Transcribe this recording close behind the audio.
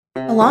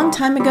A long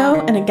time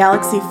ago, in a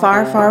galaxy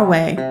far, far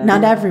away,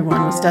 not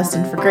everyone was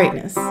destined for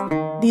greatness.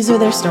 These are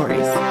their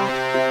stories.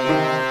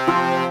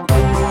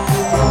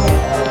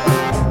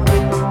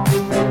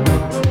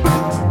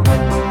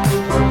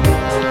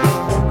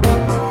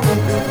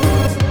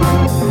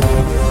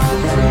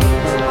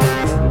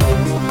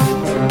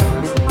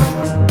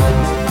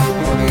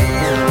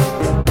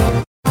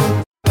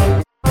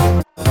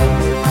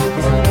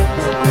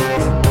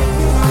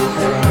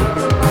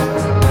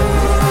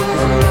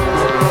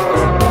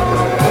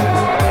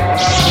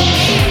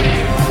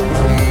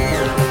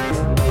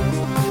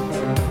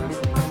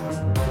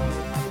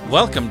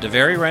 Welcome to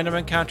Very Random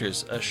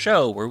Encounters, a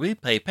show where we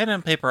play pen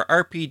and paper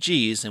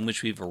RPGs in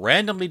which we've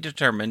randomly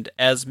determined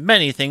as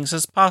many things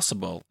as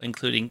possible,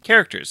 including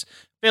characters,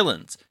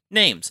 villains,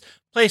 names,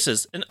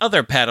 places, and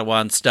other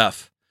Padawan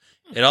stuff.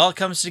 It all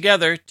comes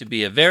together to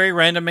be a very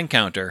random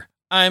encounter.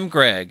 I'm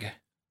Greg.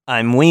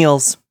 I'm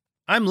Wheels.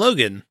 I'm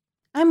Logan.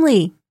 I'm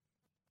Lee.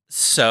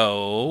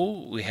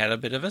 So, we had a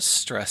bit of a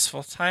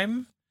stressful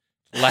time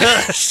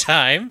last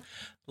time.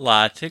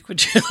 Latik,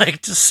 would you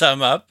like to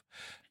sum up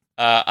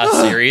a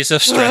series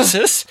of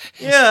stresses?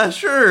 Yeah,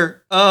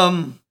 sure.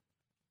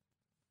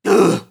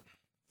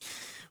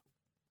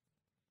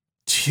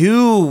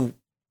 2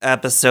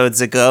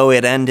 episodes ago,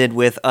 it ended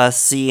with us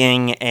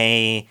seeing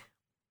a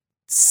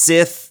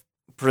Sith,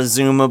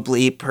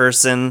 presumably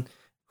person,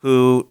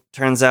 who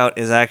turns out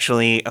is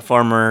actually a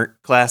former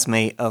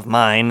classmate of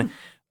mine,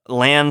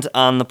 land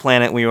on the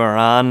planet we were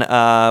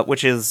on,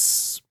 which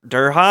is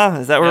Durha.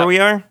 Is that where we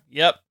are?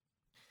 Yep.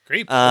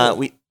 Great.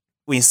 Cool.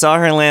 We saw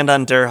her land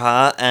on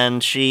Durha,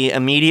 and she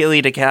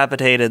immediately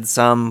decapitated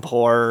some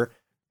poor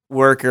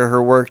worker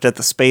who worked at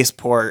the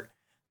spaceport,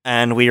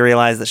 and we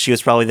realized that she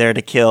was probably there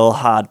to kill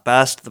Hod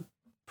Best, the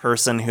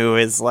person who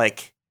is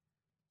like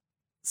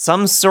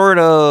some sort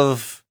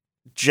of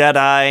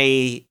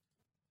Jedi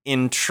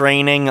in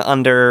training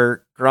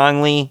under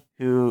Grongli,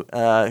 who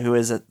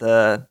is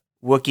the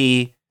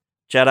Wookiee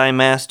Jedi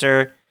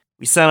Master.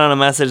 We sent out a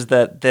message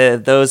that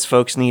those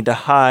folks need to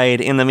hide.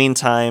 In the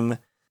meantime,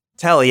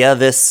 Talia,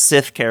 this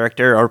Sith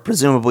character, or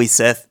presumably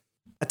Sith,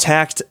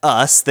 attacked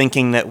us,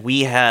 thinking that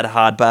we had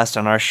Hod Best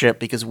on our ship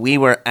because we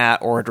were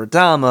at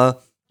Ord-Radama,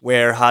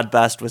 where Hod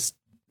Best was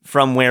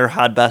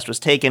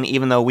taken,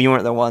 even though we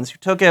weren't the ones who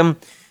took him.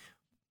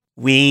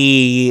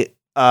 The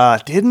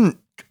fight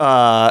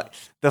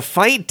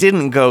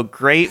didn't go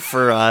great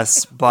for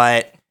us,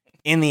 but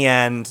in the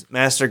end,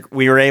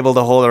 we were able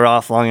to hold her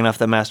off long enough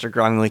that Master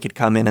Grongli could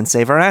come in and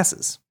save our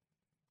asses.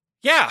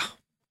 Yeah.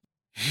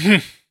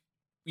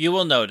 You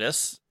will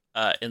notice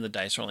in the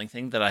dice rolling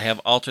thing that I have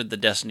altered the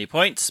destiny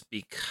points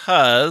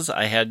because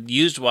I had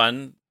used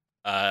one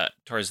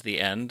towards the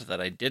end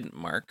that I didn't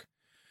mark.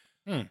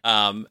 And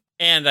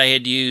I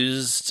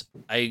used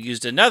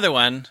another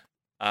one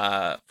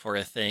for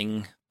a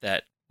thing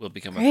that will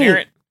become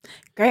apparent.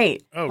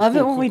 Great. Oh, Love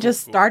it when we cool.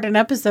 start an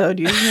episode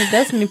using the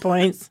destiny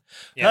points.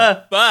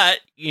 Yeah.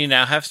 But you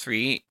now have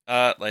 3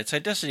 light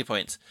side destiny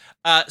points.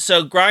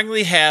 So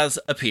Grongli has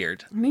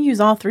appeared. I'm going to use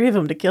all 3 of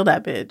them to kill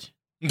that bitch.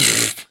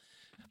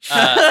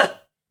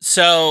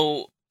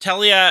 So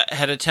Talia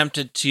had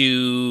attempted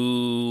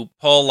to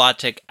pull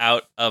Latik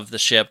out of the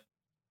ship,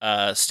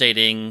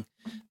 stating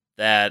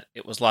that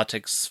it was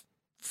Latik's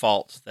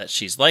fault that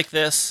she's like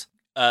this.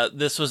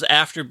 This was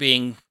after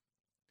being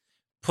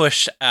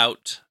pushed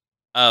out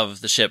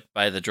of the ship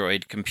by the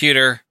droid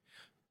computer,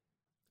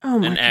 Oh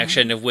my an God.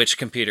 action of which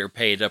computer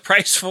paid a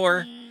price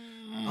for.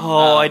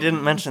 Oh, I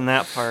didn't mention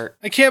that part.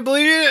 I can't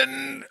believe you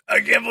didn't.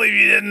 I can't believe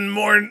you didn't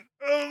mourn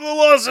the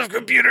loss of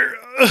computer.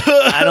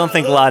 I don't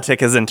think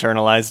Latik has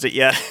internalized it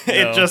yet.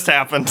 It No. just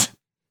happened.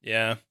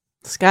 Yeah.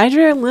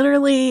 Skydra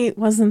literally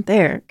wasn't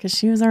there because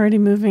she was already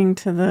moving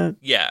to the...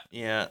 Yeah,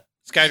 Yeah.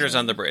 Skydra's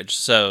on the bridge,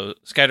 so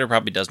Skydra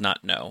probably does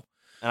not know.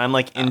 And I'm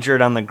like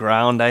injured on the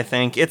ground, I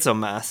think. It's a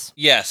mess.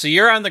 Yeah, so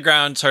you're on the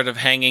ground sort of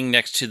hanging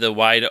next to the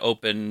wide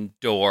open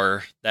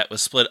door that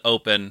was split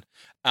open.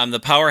 The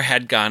power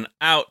had gone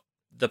out.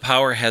 The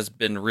power has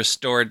been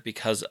restored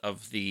because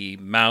of the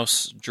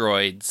mouse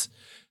droids.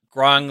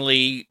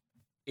 Grongli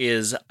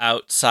is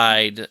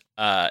outside,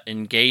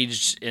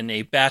 engaged in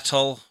a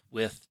battle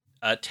with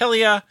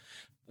Talia,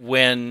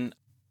 when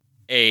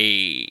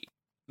a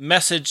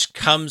message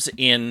comes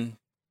in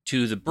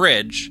to the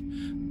bridge.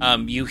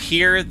 You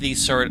hear the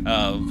sort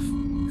of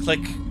click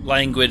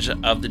language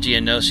of the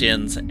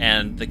Geonosians,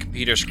 and the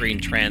computer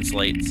screen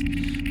translates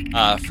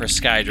for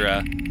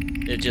Skydra.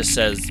 It just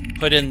says,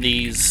 put in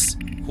these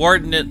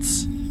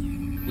coordinates,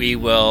 we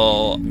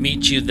will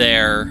meet you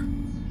there,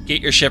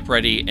 get your ship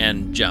ready,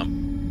 and jump.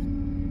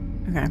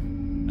 Okay.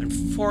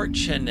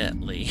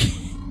 Unfortunately,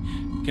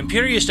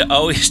 computer used to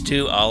always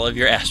do all of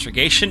your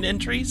astrogation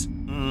entries.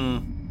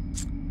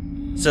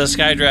 So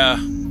Skydra,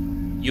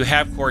 you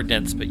have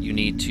coordinates, but you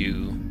need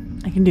to...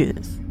 I can do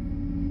this.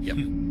 Yep. I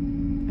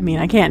mean,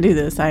 I can't do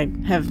this. I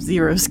have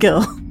 0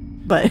 skill,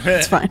 but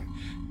it's fine.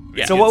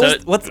 Yeah, So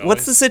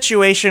what's the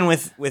situation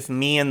with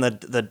me and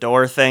the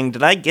door thing?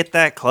 Did I get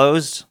that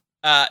closed?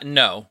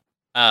 No.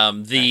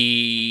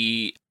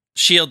 The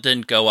shield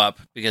didn't go up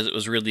because it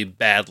was really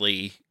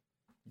badly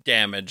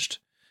damaged.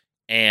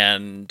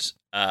 And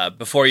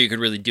before you could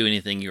really do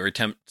anything, your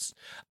attempts,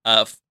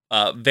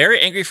 very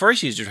angry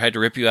force user tried to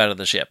rip you out of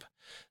the ship.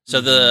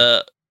 So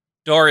the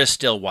door is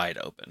still wide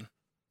open.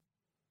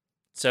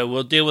 So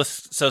we'll deal with.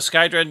 So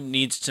Skydread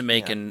needs to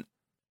make an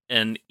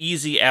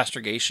easy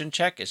astrogation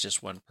check. It's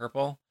just 1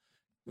 purple.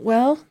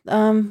 Well,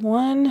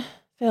 1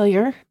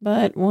 failure,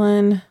 but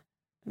 1.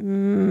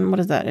 What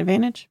is that?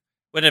 Advantage?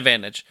 What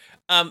advantage?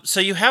 So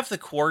you have the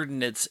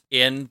coordinates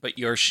in, but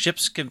your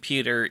ship's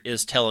computer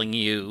is telling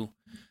you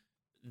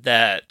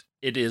that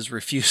it is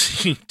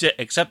refusing to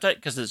accept that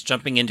because it's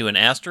jumping into an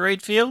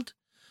asteroid field,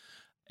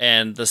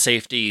 and the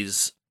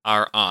safeties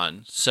are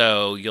on.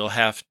 So you'll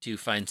have to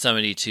find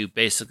somebody to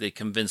basically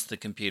convince the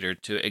computer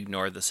to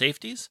ignore the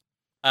safeties.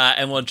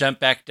 And we'll jump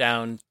back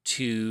down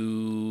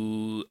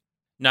to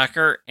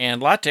Knocker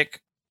and Lotic,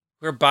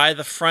 who are by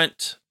the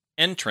front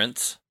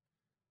entrance.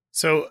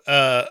 So,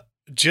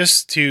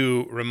 just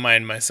to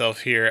remind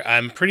myself here,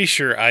 I'm pretty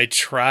sure I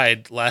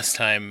tried last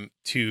time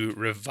to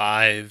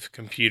revive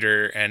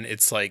computer, and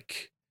it's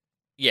like,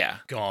 Yeah,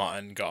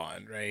 gone,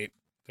 right?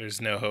 There's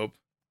no hope.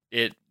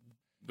 it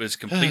was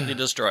completely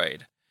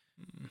destroyed.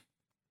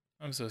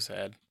 I'm so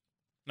sad.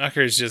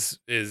 Knocker is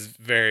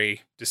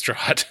very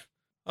distraught.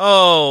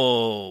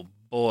 Oh,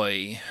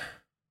 boy.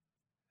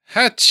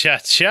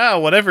 Ha-cha-cha,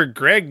 whatever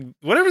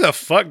the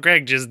fuck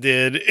Greg just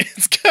did,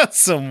 it's got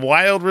some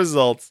wild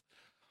results.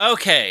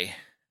 Okay.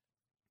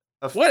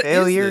 A What is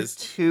failure, this?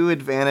 2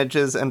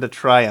 advantages, and a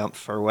triumph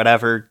for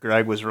whatever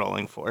Greg was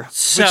rolling for.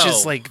 So, Which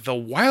is like the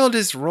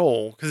wildest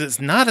roll, because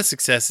it's not a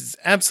success, it's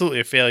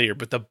absolutely a failure,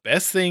 but the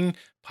best thing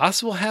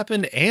possible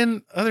happened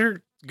and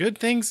other good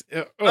things.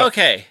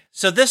 okay.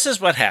 So this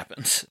is what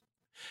happens.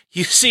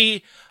 You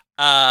see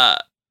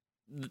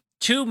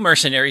 2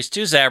 mercenaries,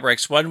 2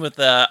 Zabreks, one with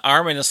an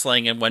arm and a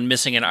sling and one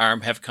missing an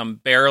arm, have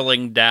come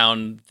barreling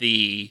down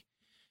the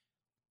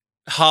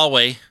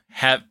hallway,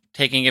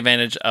 taking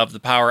advantage of the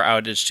power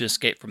outage to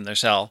escape from their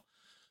cell.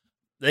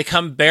 They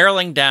come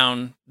barreling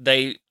down.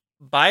 They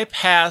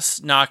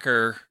bypass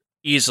Knocker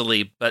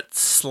easily, but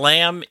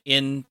slam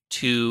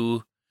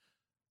into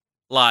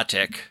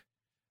Lotic,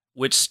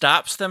 which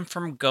stops them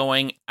from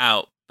going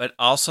out, but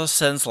also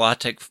sends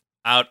Lotic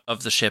out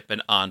of the ship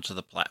and onto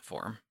the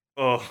platform.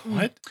 Oh,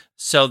 What?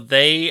 So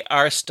they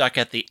are stuck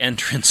at the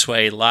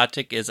entranceway.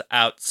 Lotic is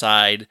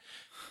outside.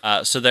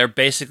 So they're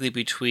basically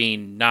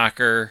between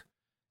Knocker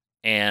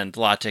and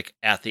Lotic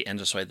at the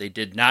entranceway. They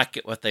did not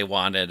get what they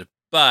wanted,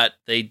 but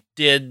they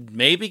did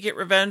maybe get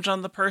revenge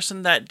on the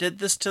person that did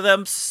this to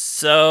them.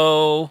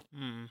 So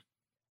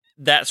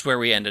that's where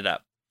we ended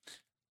up.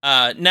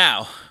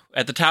 Now,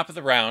 at the top of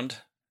the round,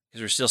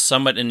 because we're still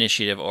somewhat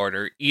initiative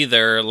order,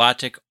 either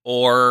Lotic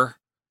or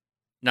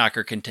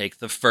Knocker can take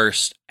the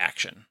first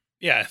action.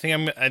 Yeah, I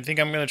think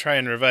I'm gonna try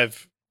and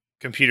revive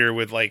computer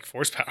with like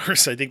force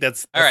powers. I think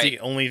that's All right. the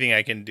only thing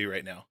I can do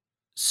right now.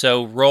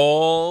 So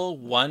roll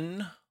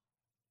 1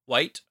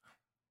 white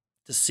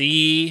to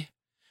see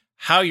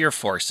how your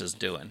force is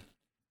doing.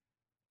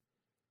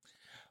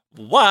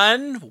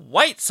 1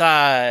 white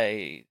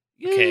side.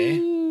 Okay.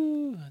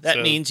 Yoo! That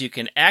So- means you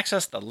can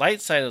access the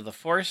light side of the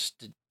force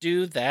to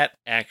do that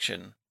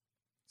action.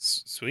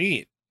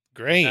 Sweet,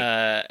 great.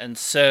 And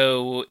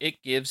so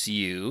it gives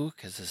you,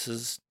 because this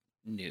is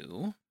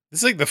new.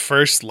 This is like the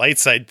first light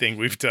side thing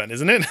we've done,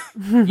 isn't it?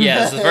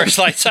 Yeah, it's the first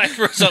light side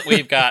result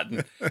we've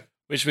gotten,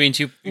 which means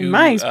you. In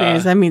my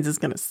experience, that means it's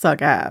going to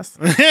suck ass.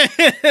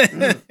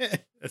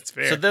 That's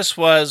fair. So this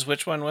was,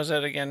 which one was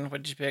it again?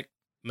 What did you pick?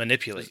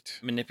 Manipulate.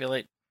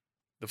 Manipulate.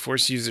 The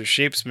force user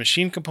shapes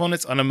machine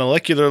components on a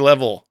molecular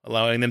level,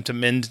 allowing them to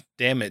mend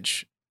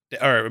damaged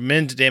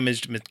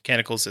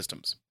mechanical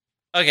systems.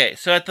 Okay,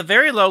 so at the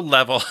very low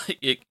level,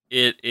 it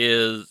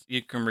is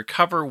you can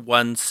recover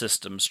 1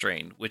 system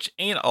strain, which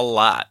ain't a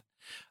lot.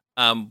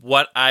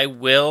 What I'll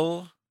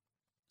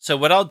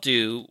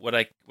do, what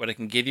I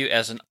can give you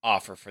as an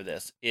offer for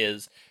this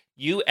is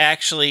you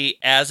actually,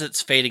 as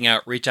it's fading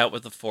out, reach out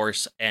with the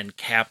force and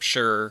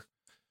capture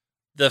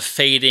the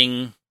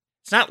fading.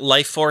 It's not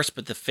life force,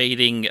 but the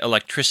fading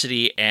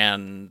electricity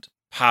and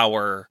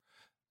power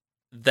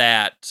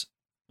that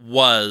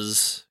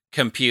was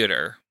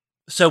computer.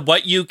 So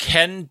what you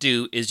can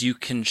do is you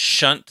can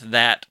shunt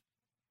that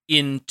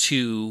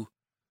into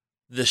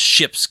the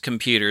ship's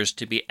computers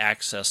to be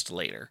accessed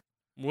later.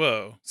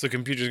 Whoa. So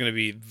computer's going to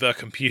be the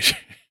computer.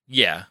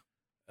 Yeah.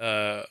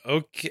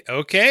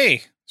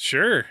 Okay.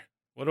 Sure.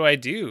 What do I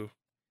do?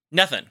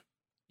 Nothing.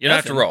 You don't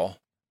have to Nothing? roll.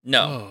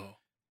 No. Oh.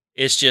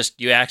 It's just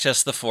you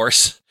access the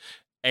force,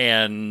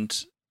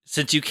 and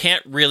since you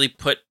can't really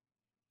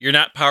you're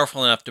not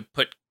powerful enough to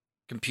put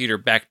computer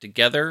back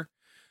together,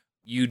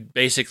 you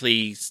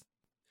basically...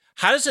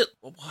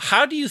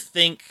 How do you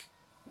think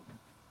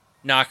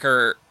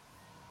Knocker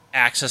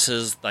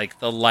accesses like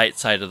the light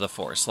side of the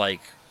force?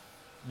 Like,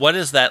 what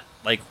is that?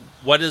 Like,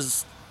 what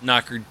is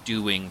Knocker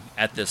doing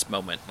at this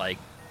moment? Like,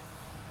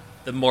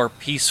 the more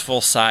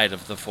peaceful side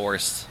of the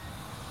force.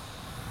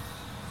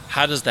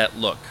 How does that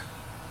look?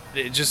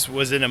 it just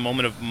was in a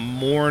moment of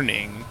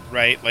mourning,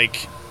 right?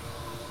 Like,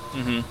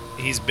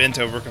 he's bent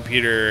over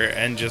computer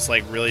and just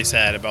like really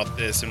sad about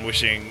this and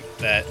wishing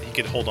that he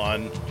could hold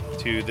on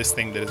to this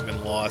thing that has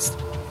been lost.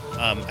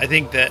 I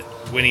think that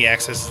when he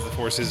accesses the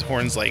Force, his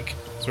horns like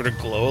sort of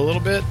glow a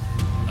little bit.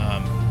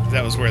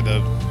 That was where the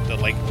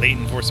like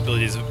latent Force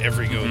abilities of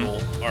every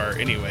Godel are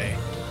anyway.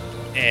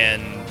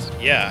 And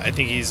yeah, I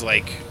think he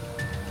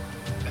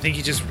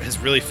just has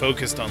really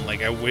focused on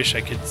like, I wish I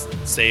could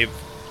save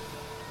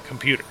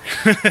computer.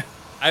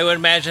 I would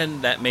imagine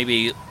that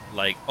maybe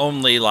like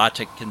only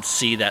Logic can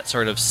see that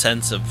sort of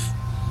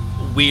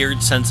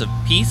weird sense of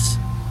peace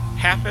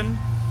happen.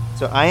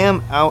 So I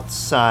am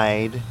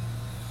outside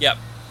Yep.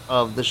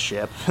 of the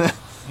ship.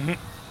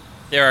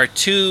 There are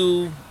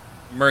 2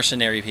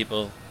 mercenary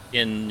people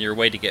in your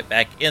way to get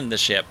back in the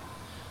ship,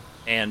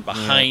 and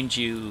behind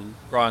you,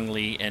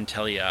 Grongli and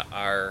Telia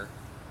are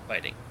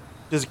fighting.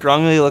 Does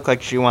Grongli look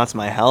like she wants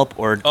my help,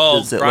 or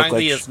does it look like...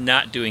 Grongli is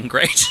not doing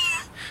great.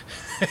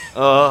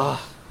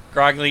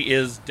 Grongli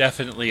is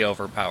definitely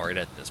overpowered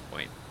at this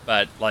point,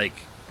 but like...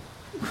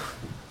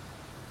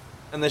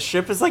 And the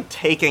ship is like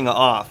taking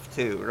off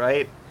too,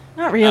 right?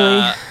 Not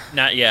really.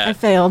 Not yet. I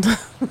failed.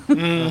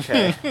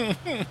 Okay.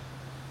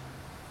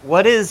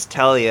 What is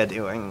Telia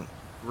doing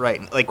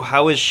right? Like,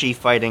 how is she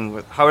fighting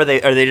with... Are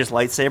they just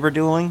lightsaber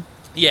dueling?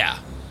 Yeah.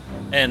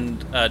 And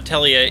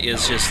Telia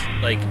is just,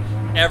 like,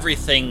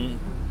 everything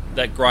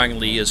that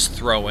Grongli is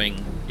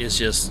throwing is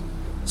just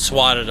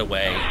swatted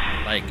away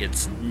like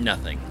it's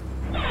nothing.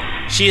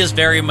 She is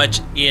very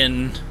much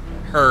in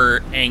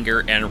her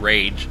anger and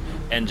rage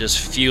and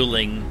just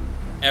fueling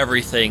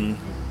everything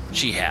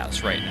she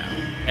has right now.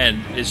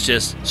 And it's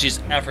just, she's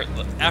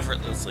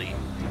effortlessly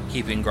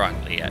keeping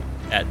Grongli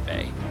at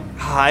bay.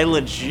 I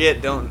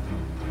legit don't...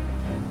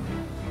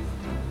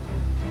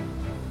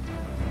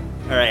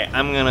 Alright,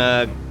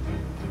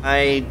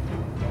 I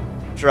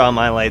draw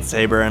my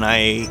lightsaber and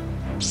I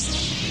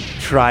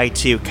try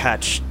to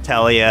catch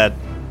Telia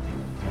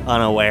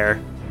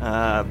unaware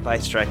by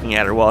striking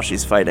at her while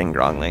she's fighting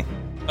Grongli.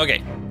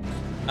 Okay.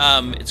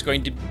 It's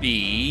going to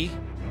be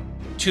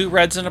 2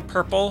 reds and a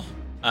purple.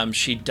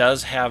 She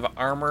does have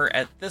armor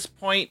at this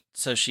point,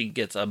 so you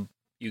get a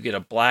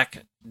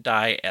black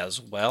die as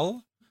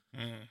well.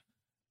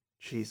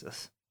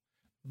 Jesus.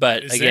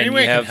 But is again, there any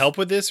way you I have can help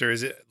with this, or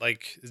is it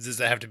like, does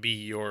that have to be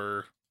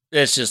your...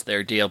 It's just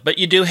their deal. But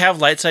you do have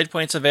light side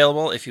points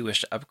available if you wish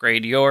to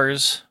upgrade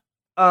yours.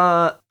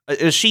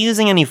 Is she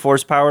using any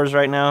force powers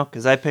right now?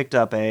 Because I picked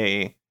up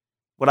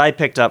what I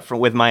picked up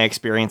with my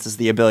experience is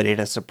the ability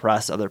to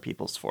suppress other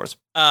people's force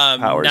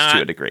powers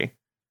to a degree.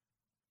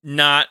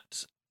 Not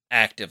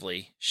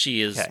actively.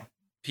 She is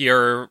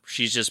pure.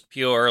 She's just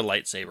pure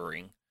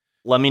lightsabering.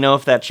 Let me know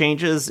if that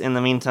changes. In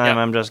the meantime, Yep.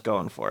 I'm just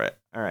going for it.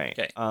 All right.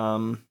 Okay.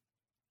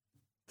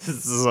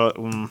 This is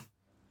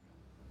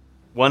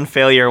one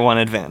failure, one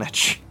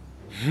advantage.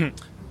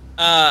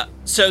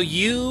 So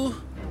you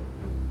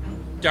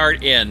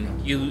dart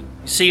in. You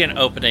see an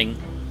opening.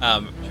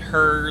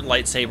 Her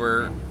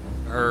lightsaber,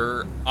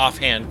 her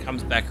offhand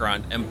comes back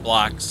around and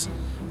blocks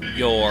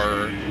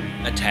your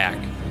attack.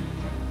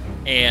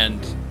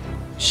 And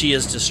she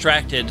is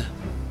distracted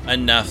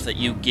enough that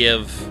you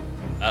give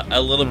a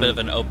little bit of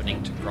an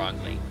opening to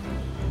Grongli.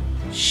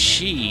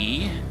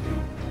 She's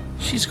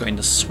going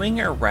to swing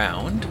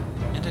around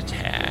and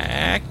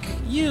attack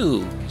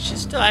you. She's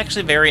still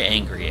actually very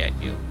angry at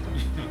you.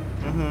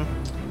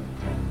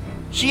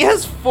 She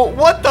has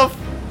what the...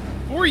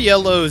 4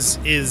 yellows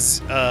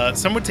is,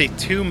 some would say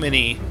too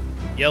many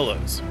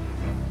yellows.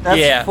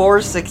 That's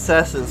 4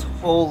 successes.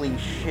 Holy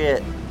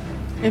shit.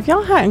 If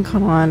y'all hadn't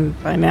caught on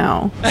by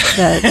now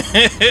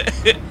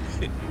that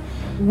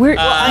we're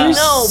I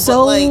know,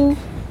 so but like...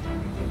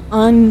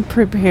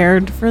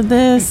 unprepared for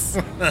this,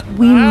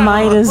 we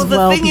might as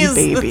well be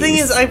babies. The thing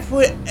is, I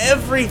put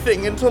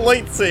everything into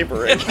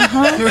lightsabering.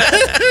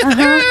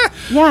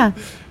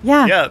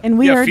 Yeah, and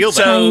we are feel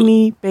that.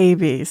 tiny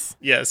babies.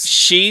 Yes.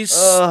 She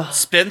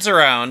spins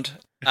around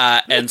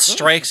and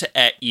strikes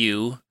at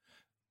you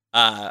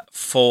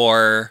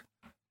for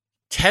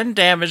 10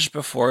 damage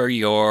before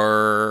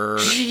your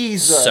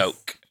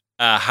soak.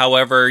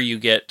 However, you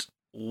get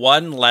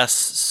 1 less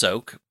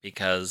soak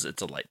because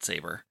it's a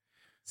lightsaber.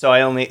 So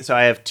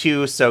I have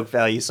 2 soak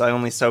values, so I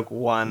only soak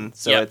 1.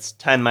 So it's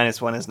 10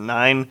 minus 1 is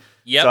 9.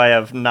 Yep. So I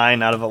have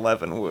 9 out of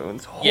 11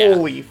 wounds. Yeah.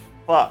 Holy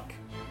fuck.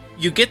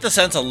 You get the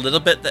sense a little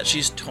bit that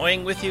she's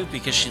toying with you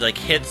because she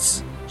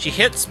hits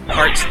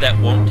parts that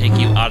won't take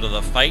you out of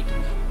the fight,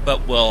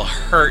 but will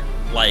hurt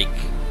like...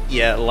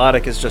 Yeah,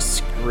 Lodic is just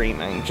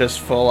screaming,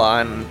 just full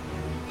on,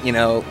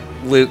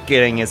 Luke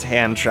getting his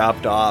hand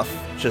chopped off,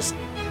 just...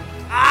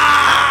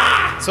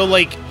 So,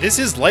 this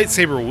is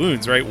lightsaber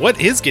wounds, right?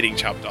 What is getting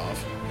chopped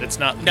off? It's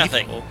not lethal.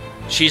 Nothing.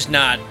 She's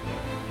not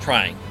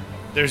trying.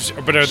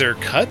 But are there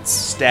cuts?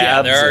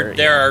 Stabs? Yeah,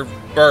 there are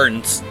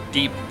burns,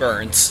 deep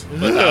burns,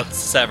 without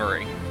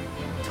severing.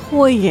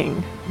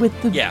 Toying with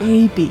the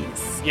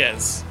babies.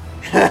 Yes.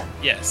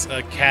 Yes,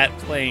 a cat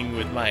playing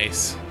with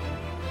mice.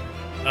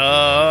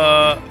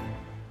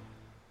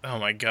 Oh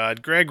my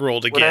God, Greg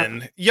rolled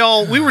again.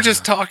 Y'all, we were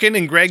just talking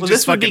and Greg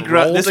just fucking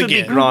rolled this would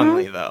again. be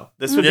Grongley, though.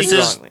 This would be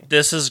Grongley.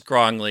 This is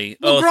Grongley.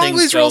 Well,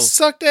 Grongley's rolls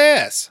sucked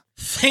ass.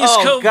 Things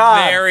go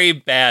very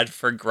bad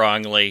for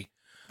Grongley.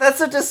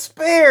 That's a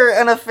despair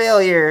and a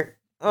failure.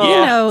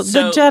 Oh.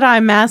 The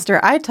Jedi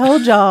Master. I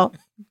told y'all,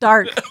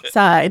 dark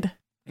side.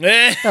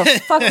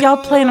 The fuck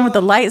y'all playing with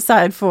the light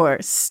side for?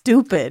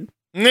 Stupid.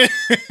 So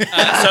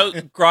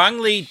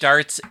Grongley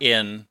darts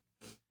in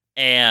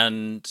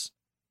and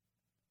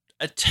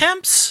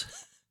attempts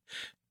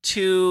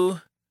to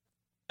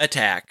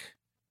attack,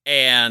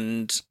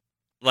 and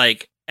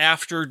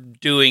after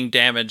doing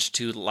damage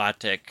to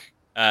Latik,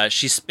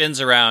 she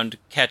spins around,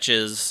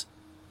 catches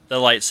the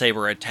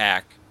lightsaber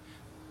attack.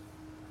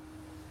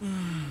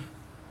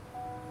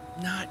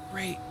 Not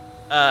great.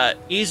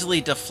 Easily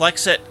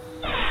deflects it,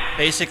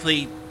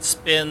 basically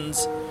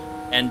spins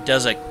and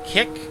does a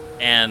kick,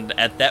 and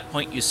at that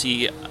point you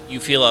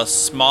feel a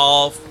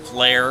small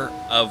flare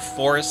of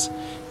force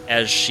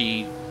as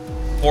she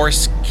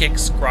force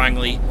kicks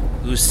Grongley,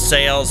 who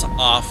sails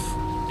off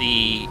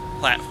the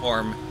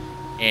platform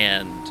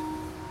and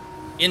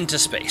into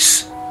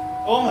space.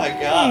 Oh my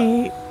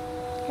God.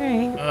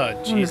 Great.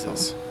 Oh,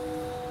 Jesus.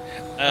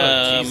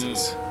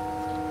 Jesus.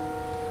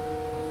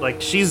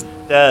 She's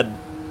dead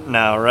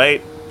now,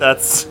 right?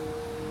 That's...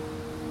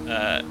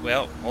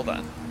 Well, hold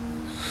on.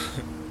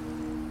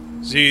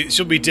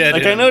 She'll be dead.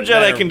 I know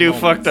Jedi can do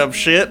fucked up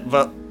shit,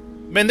 but...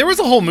 Man, there was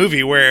a whole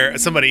movie where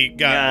somebody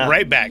got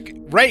right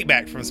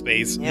back from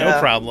space, no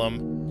problem.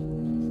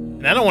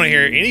 And I don't want to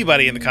hear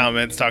anybody in the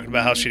comments talking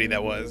about how shitty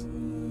that was.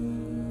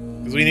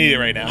 Because we need it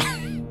right now.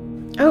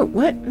 Oh,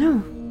 what? No.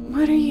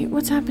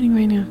 What's happening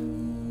right now?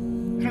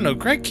 I don't know.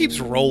 Greg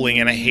keeps rolling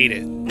and I hate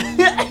it.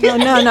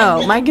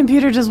 No. My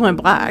computer just went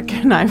black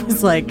and I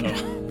was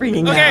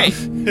freaking out.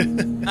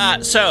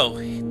 Okay. So,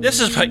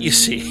 this is what you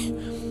see.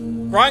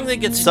 Grongley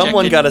gets ejected.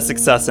 Someone got a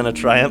success and a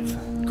triumph.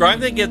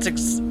 Grongley gets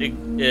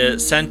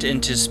sent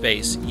into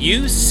space.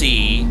 You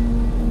see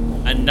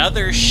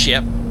another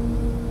ship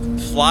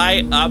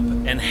fly up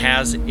and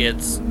has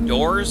its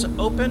doors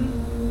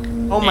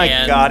open. Oh my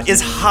God! Is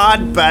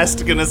Hod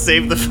Best gonna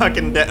save the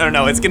fucking day? Or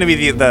no, it's gonna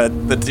be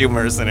the two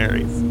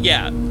mercenaries.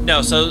 Yeah.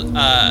 No. So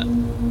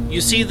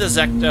you see the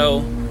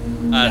Zecto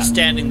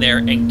standing there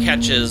and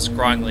catches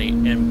Grongley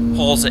and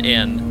pulls it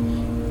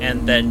in,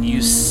 and then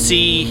you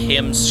see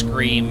him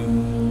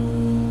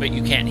scream, but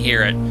you can't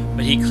hear it.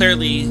 But he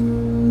clearly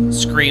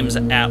screams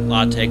at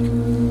Latik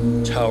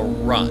to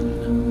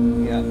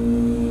run. Yeah.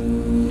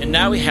 And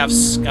now we have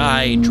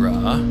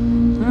Skydra.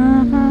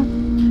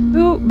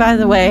 Who, by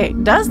the way,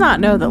 does not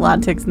know that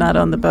Latik's not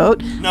on the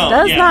boat.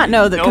 Does not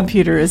know that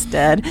computer is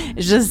dead.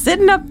 Is just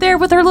sitting up there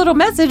with her little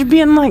message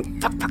being like,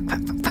 fuck.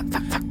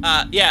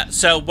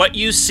 So what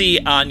you see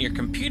on your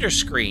computer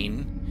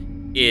screen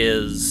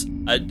is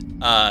a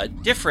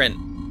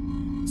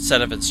different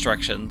set of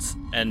instructions.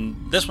 And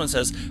this one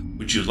says,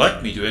 would you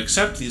like me to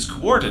accept these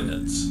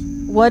coordinates?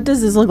 What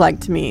does this look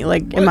like to me?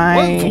 Am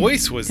I what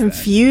voice was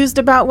confused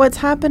about what's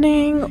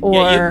happening? Or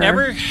you've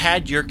never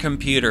had your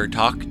computer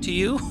talk to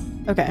you?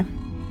 Okay.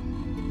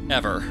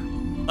 Ever.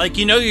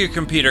 Your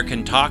computer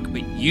can talk,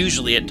 but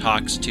usually it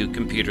talks to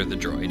Computer the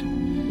droid.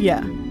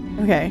 Yeah.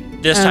 Okay.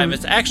 This time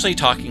it's actually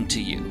talking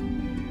to you.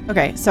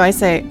 Okay, so I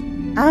say,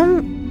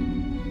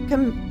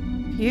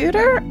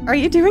 computer? Are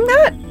you doing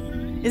that?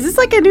 Is this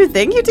a new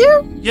thing you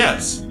do?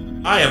 Yes,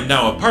 I am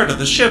now a part of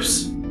the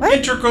ship's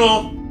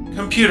integral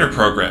computer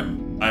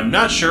program. I'm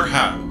not sure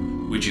how.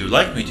 Would you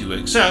like me to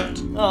accept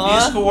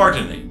these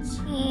coordinates?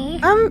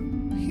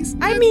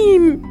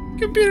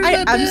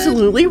 I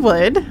absolutely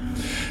would.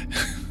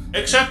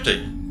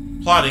 Accepting.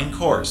 Plotting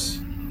course.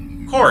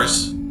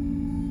 Course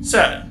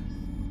set.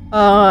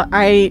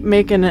 I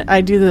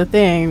do the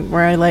thing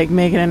where I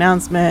make an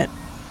announcement.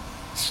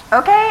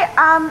 Okay,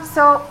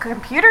 so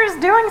computer's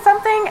doing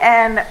something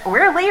and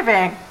we're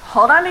leaving.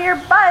 Hold on to your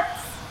butts.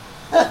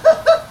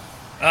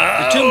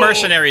 The two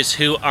mercenaries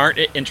who aren't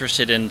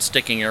interested in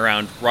sticking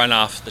around run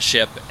off the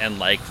ship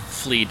and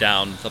flee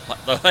down the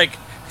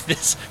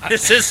this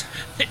is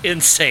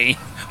insane.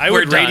 I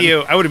would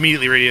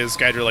immediately radio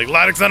Skydra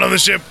Latik's not on the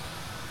ship.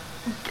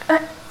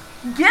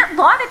 Get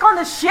Latik on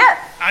the ship.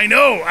 I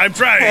know, I'm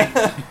trying.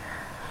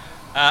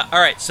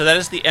 All right, so that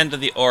is the end of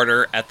the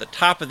order. At the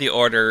top of the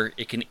order,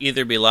 it can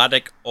either be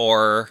Latik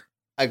or...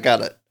 I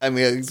got it.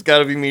 It's got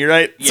to be me,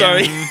 right? Yeah.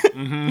 Sorry.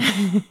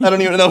 I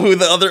don't even know who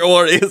the other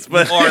or is,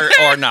 but...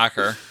 or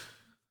Knocker.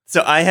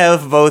 So I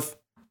have both...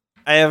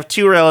 I have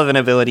two relevant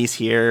abilities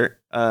here,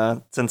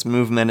 since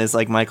movement is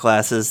my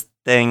class's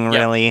thing,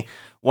 really. Yep.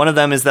 One of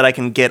them is that I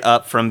can get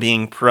up from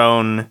being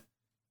prone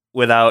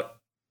without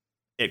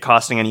it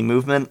costing any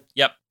movement.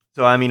 Yep.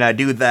 So I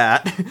do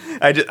that.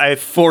 I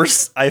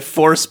force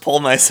pull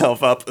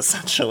myself up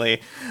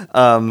essentially,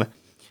 and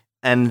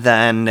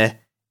then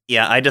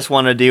I just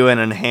want to do an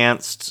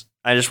enhanced.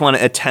 I just want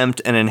to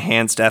attempt an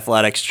enhanced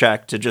athletics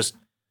check to just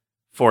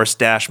force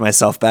dash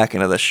myself back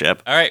into the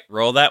ship. All right,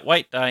 roll that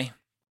white die.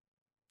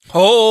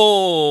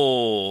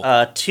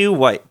 Oh, 2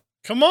 white.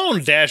 Come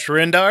on, Dash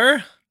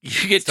Rendar.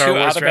 You get Star 2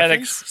 Wars automatic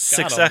reference?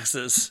 Got 'em.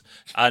 successes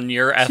on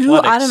your 2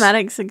 athletics.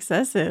 automatic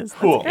successes.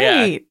 That's Cool.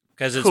 great.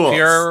 Because it's Cool.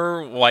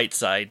 pure white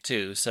side,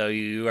 too. So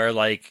you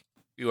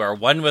are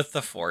one with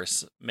the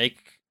Force.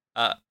 Make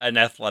an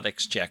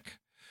athletics check.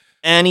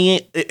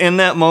 Annie, in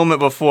that moment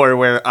before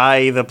where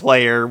I, the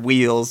player,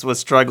 Wheels, was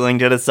struggling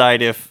to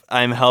decide if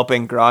I'm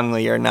helping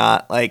Grongly or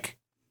not, like,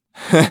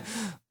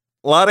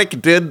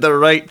 Lodic did the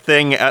right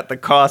thing at the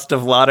cost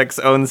of Lodic's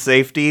own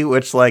safety,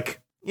 which,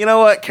 like, you know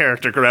what?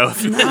 Character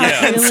growth. Not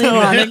Yeah. really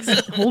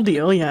Lodic's whole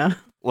deal, yeah.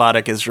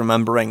 Lodic is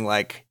remembering,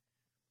 like,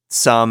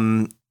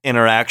 some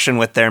interaction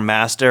with their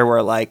master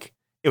where, like,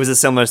 it was a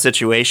similar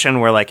situation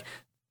where, like,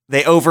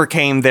 they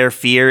overcame their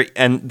fear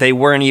and they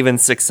weren't even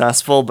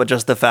successful, but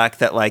just the fact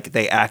that, like,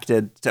 they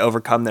acted to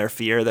overcome their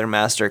fear, their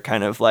master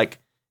kind of, like,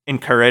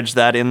 encouraged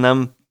that in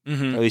them, or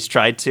at least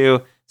tried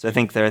to. So I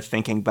think they're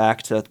thinking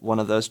back to one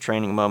of those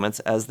training moments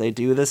as they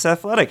do this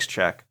athletics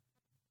check.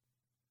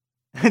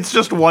 It's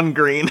just 1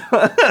 green.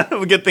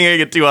 Good thing I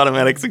get 2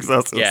 automatic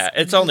successes. Yeah,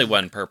 it's only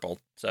 1 purple,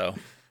 so...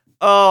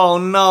 Oh,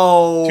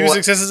 no. 2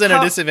 successes and a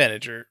How-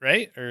 disadvantage,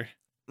 right? Or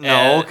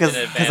No, because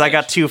I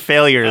got 2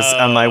 failures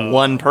on my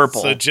 1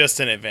 purple. So just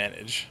an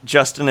advantage.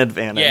 Just an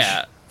advantage.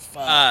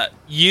 Yeah.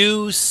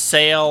 You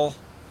sail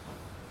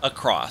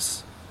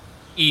across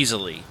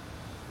easily,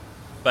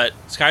 but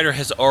Skydra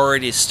has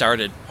already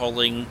started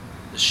pulling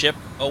the ship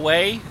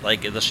away.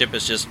 Like, the ship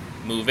is just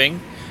moving.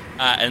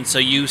 And so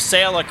you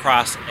sail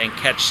across and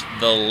catch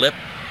the lip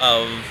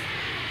of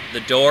the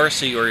door,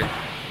 so you're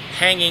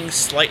hanging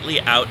slightly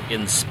out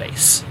in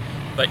space.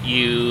 But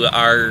you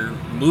are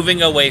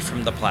moving away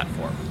from the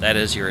platform. That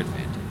is your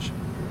advantage.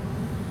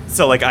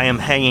 So, like, I am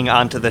hanging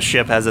onto the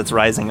ship as it's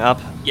rising up.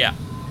 Yeah.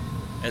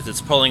 As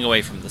it's pulling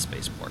away from the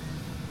spaceport.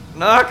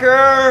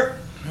 Knocker!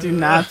 Do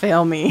not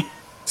fail me.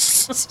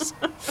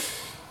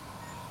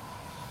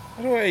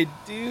 What do I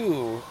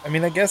do? I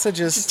mean, I guess I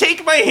just...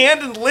 Take my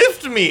hand and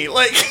lift me!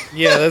 Like...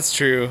 Yeah, that's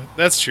true.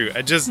 That's true.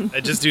 I just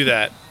do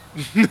that.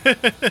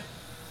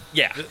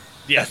 Yeah.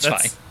 Yeah, That's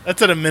fine.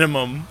 That's at a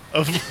minimum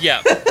of...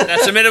 Yeah.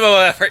 That's a minimum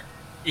effort.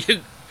 You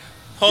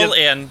pull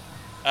in.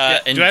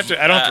 And do I have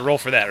to? I don't have to roll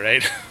for that,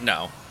 right?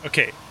 No.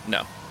 Okay.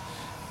 No.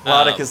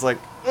 Lodic is like,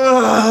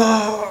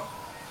 ugh.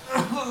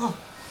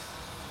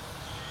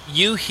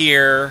 You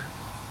hear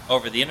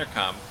over the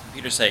intercom,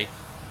 computer say,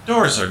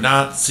 Doors are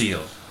not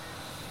sealed.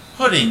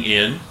 Putting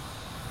in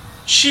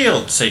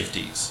shield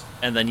safeties.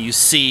 and then you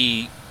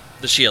see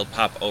the shield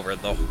pop over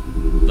the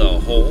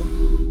hole.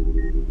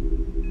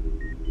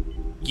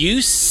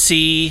 You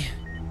see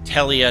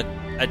Telia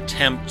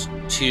attempt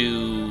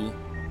to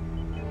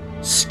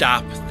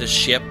stop the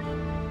ship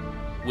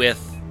with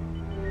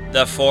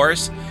the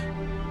Force,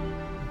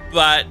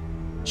 but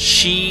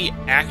she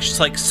acts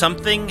like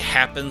something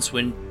happens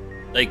when,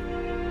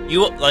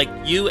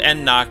 you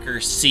and Knocker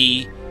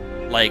see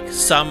like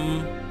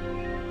some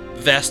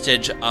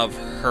vestige of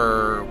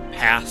her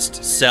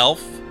past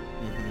self.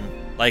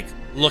 Like,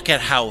 look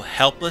at how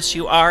helpless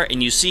you are,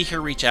 and you see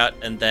her reach out,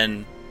 and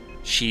then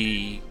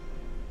she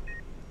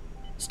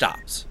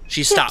stops.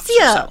 She stops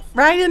herself.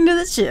 Right into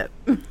the ship.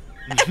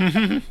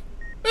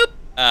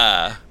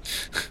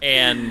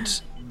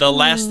 And the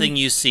last thing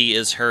you see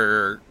is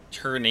her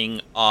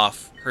turning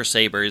off her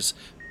sabers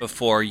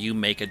before you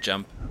make a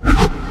jump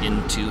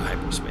into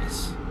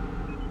hyperspace.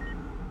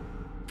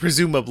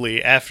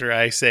 Presumably after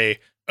I say,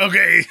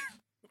 okay,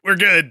 we're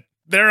good.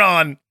 They're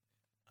on.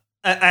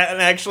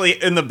 And actually,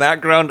 in the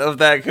background of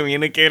that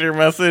communicator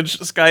message,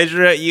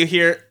 Skydra, you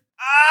hear,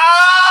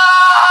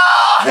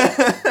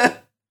 ah!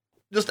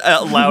 Just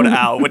a loud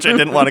ow, which I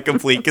didn't want to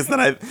complete,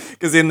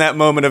 because in that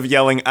moment of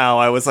yelling ow,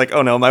 I was like,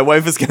 oh no, my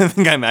wife is going to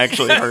think I'm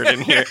actually hurt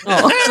in here.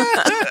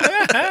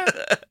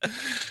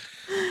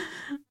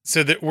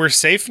 So that we're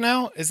safe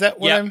now? Is that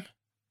what Yep. I'm...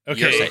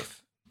 Okay. You're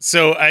safe.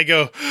 So I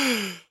go,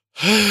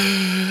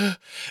 and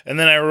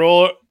then I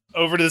roll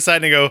over to the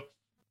side and I go,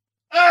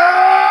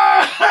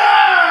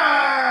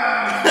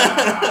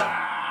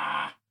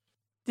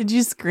 Did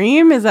you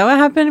scream? Is that what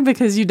happened?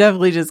 Because you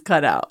definitely just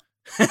cut out.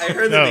 I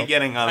heard No. the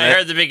beginning of I it.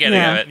 heard the beginning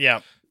Yeah. of it. yeah,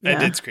 I Yeah.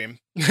 did scream.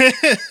 Okay.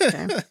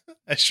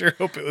 I sure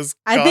hope it was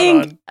I caught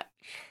think. on.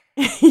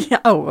 Yeah,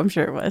 oh, I'm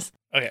sure it was.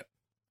 Okay.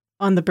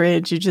 On the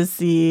bridge, you just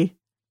see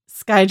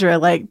Skydra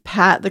like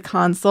pat the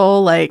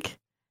console, like,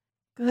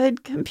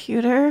 good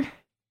computer.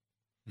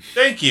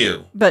 Thank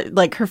you. But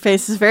like her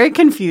face is very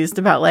confused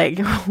about like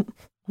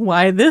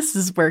why this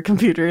is where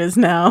computer is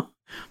now.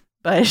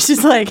 But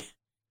she's like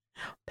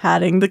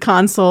patting the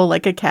console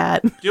like a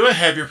cat. Do I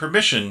have your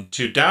permission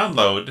to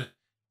download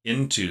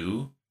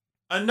into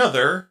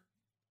another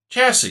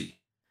chassis?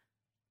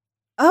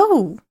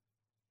 Oh.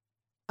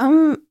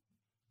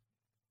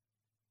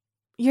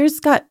 Yours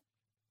got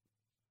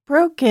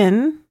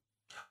broken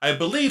I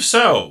believe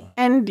so.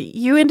 and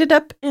you ended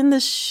up in the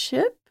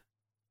ship?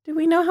 Do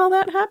we know how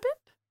that happened?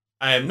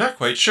 I am not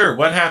quite sure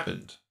what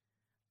happened.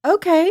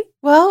 Okay.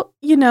 Well,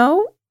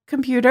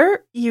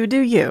 computer, you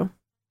do you.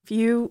 If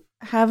you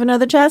have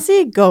another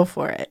chassis, go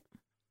for it.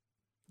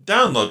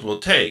 Download will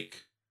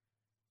take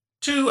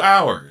 2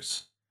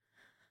 hours.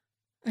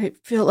 I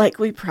feel like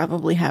we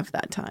probably have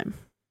that time.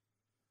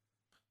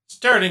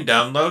 Starting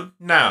download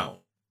now.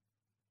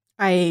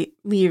 I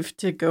leave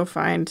to go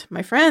find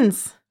my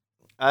friends.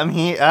 I'm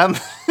here.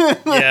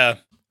 Yeah.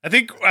 I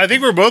think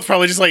we're both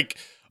probably just like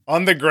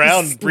on the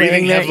ground Just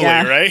breathing laying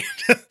there, heavily,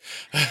 yeah. right?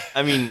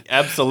 I mean,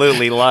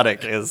 absolutely.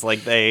 Luddick is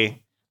like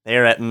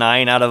they're at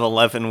 9 out of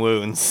 11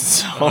 wounds.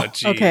 So. Oh,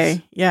 jeez.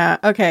 Okay, yeah.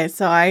 Okay,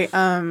 so I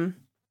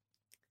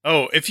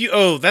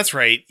Oh, that's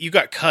right. You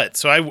got cut.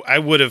 So I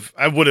would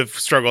have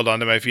struggled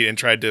onto my feet and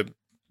tried to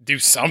do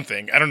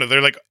something. I don't know.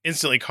 They're like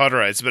instantly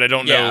cauterized, but I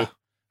don't know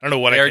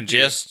what I can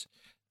do.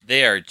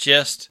 They are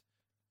just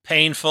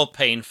painful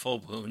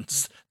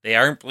wounds. They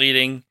aren't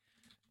bleeding.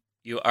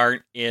 You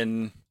aren't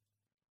in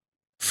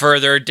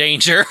further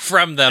danger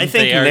from them. I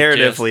think they are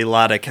narratively,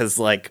 Luddick has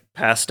like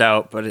passed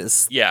out, but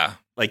is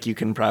like you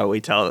can probably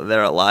tell that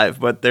they're alive,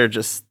 but they're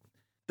just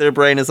their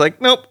brain is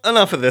like, nope,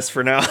 enough of this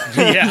for now.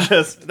 Yeah,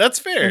 that's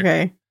fair.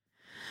 okay.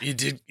 You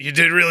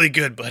did really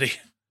good, buddy.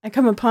 I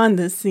come upon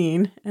this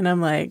scene and I'm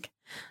like,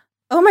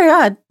 oh my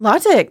god,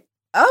 Luddick.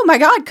 Oh my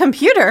god,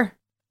 computer.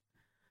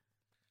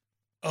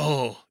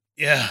 Oh,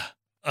 yeah.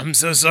 I'm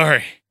so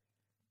sorry.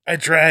 I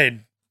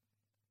tried.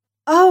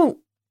 Oh,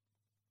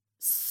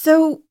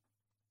 so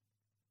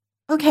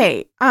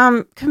okay.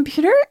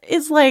 Computer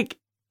is like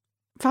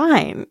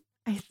fine,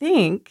 I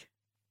think.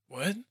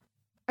 What?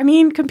 I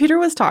mean, computer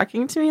was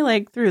talking to me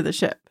like through the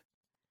ship,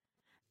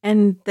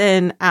 and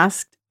then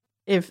asked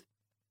if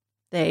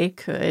they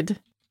could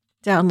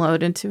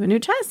download into a new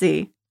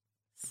chassis.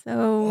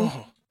 So,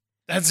 Oh,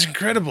 that's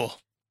incredible.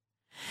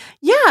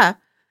 yeah,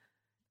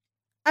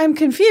 I'm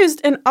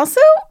confused, and also,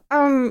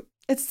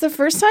 it's the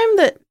first time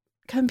that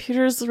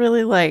computers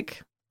really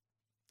like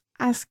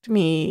asked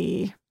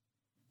me,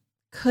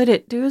 could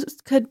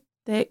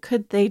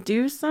they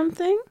do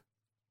something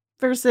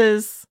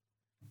versus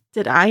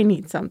did I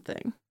need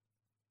something?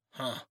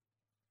 Huh.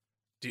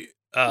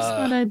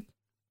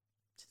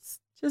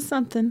 Just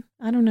something.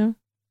 I don't know.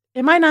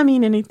 It might not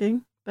mean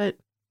anything, but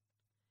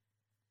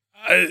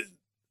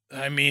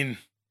I mean,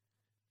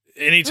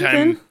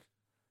 anytime,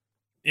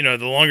 something.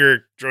 the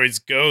longer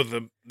droids go,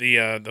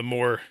 the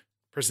more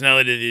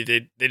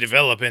personality they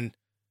develop, and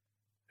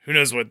who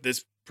knows what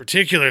this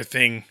particular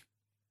thing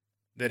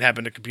that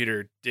happened to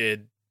computer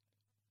did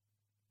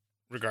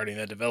regarding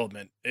that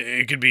development.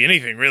 It could be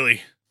anything,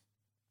 really.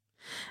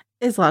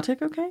 Is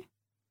Luddick okay?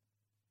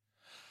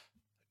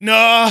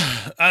 No,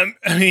 I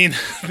mean,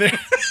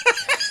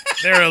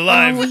 they're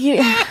alive.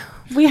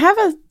 We have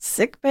a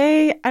sick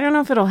bay. I don't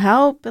know if it'll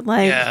help, but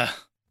like, yeah.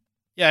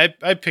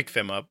 I pick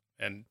them up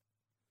and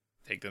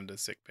take them to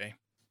sick bay.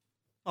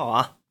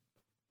 Aw.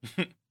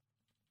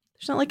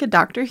 there's not like a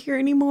doctor here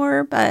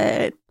anymore,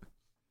 but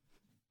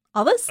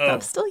all this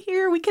stuff's still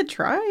here. We could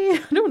try.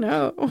 I don't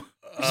know.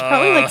 There's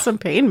probably like some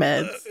pain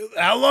meds.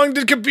 How long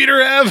did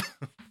computer have?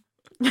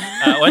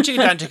 Once you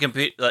get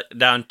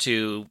down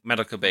to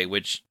medical bay,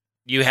 which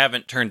you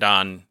haven't turned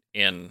on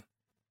in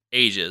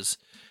ages,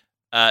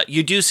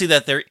 you do see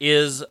that there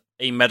is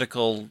a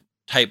medical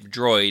type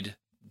droid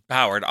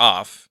powered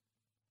off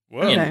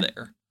in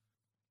there.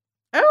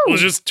 Oh, We'll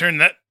just turn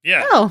that.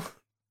 Yeah. Oh,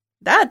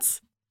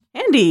 that's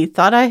handy.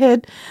 Thought I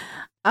had.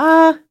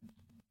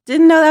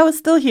 Didn't know that was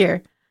still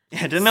here.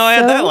 I didn't know I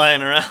had that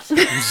lying around.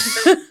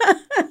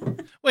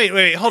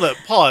 Wait, hold up,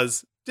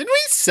 pause. Didn't we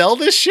sell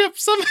this ship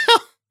somehow?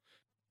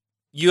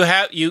 You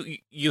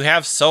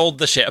have sold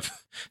the ship.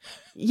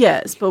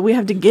 Yes, but we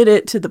have to get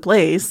it to the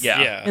place.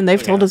 Yeah. And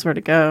they've told us where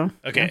to go.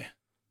 Okay.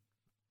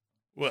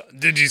 Well,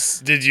 did you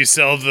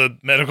sell the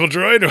medical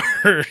droid,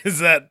 or is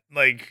that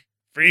like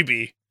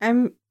freebie?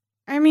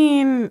 I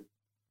mean,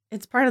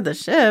 it's part of the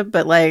ship,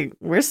 but like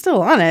we're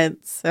still on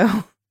it,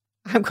 so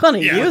I'm gonna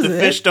use the it.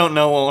 fish don't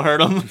know won't hurt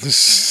them.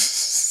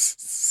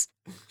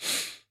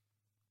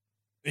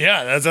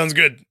 Yeah, that sounds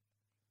good.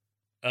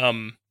 Yeah,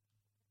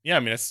 I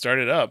mean, I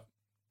started up.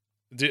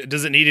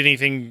 Does it need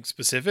anything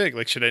specific?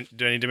 Like, do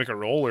I need to make a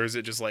roll, or is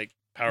it just like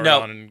power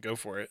on and go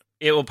for it?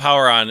 It will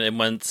power on, and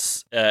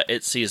once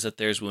it sees that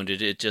there's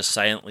wounded, it just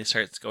silently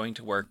starts going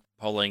to work,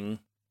 pulling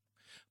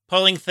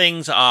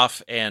things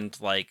off, and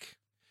like,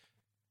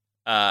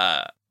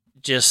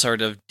 just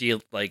sort of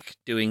doing like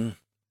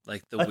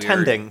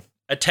the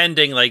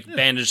attending, like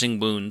bandaging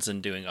wounds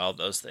and doing all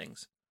those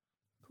things.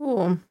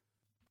 Cool.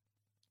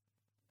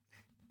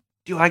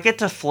 Do I get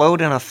to float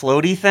in a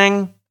floaty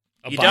thing?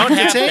 You don't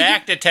have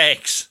Bacta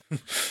tanks.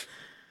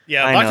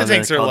 Yeah, I know Bacta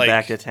tanks they're are called like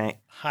Bacta tank.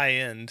 high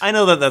end. I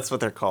know that that's what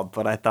they're called,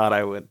 but I thought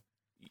I would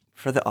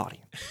for the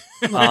audience.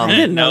 I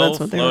didn't know no that's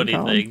what they were floaty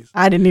called. things.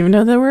 I didn't even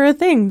know there were a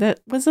thing that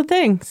was a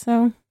thing.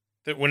 So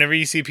That whenever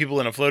you see people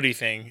in a floaty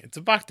thing, it's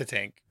a Bacta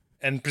tank,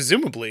 and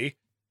presumably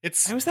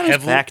it's I was that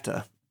was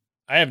Bacta.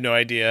 I have no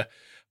idea,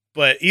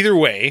 but either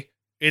way,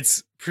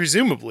 it's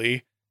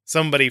presumably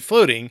somebody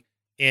floating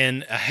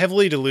in a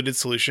heavily diluted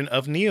solution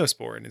of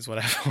Neosporin, is what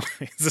I've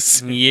always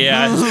assumed.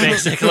 Yeah,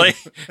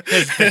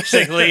 it's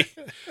basically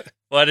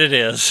what it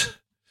is.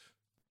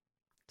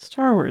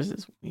 Star Wars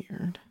is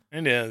weird.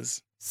 It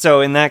is.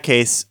 So in that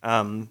case,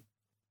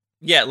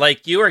 Yeah,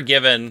 like you are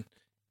given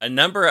a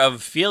number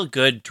of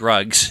feel-good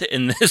drugs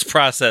in this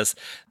process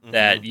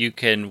that you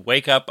can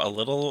wake up a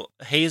little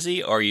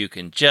hazy or you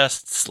can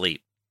just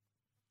sleep.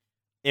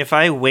 If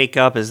I wake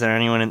up, is there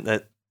anyone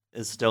that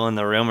is still in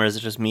the room, or is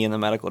it just me and the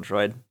medical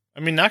droid? I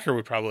mean, Knocker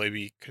would probably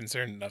be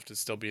concerned enough to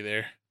still be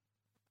there.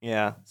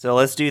 Yeah, so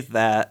let's do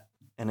that.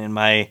 And in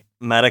my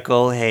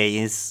medical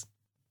haze,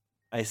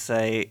 I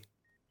say,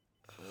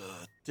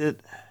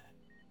 did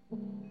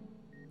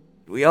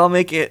we all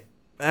make it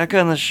back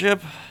on the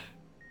ship?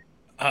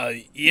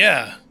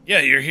 Yeah,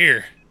 you're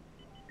here.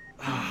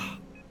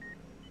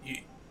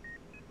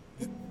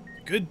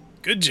 Good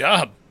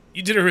job.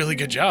 You did a really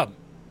good job.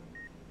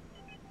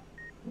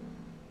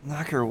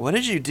 Knocker, what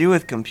did you do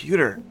with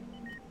computer?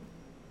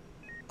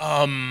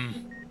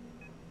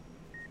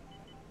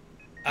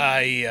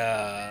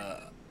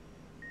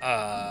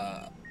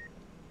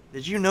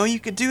 Did you know you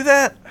could do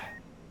that?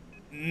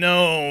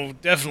 No,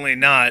 definitely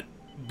not.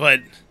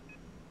 But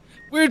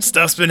weird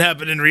stuff's been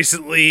happening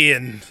recently,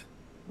 and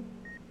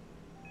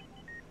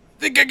I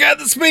think I got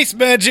the space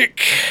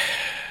magic.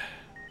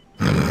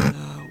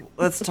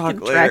 Let's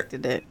talk later.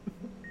 Contracted it.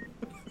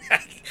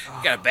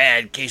 Got a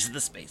bad case of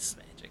the space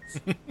magics.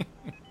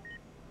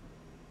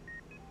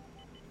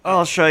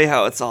 I'll show you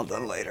how it's all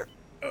done later.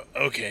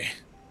 Okay.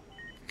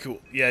 Cool.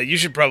 Yeah, you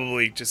should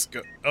probably just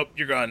go. Oh,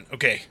 you're gone.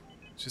 Okay.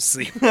 Just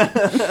sleep.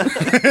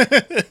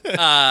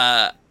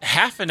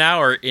 Half an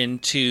hour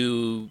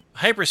into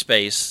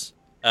hyperspace,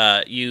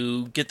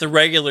 you get the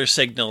regular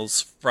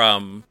signals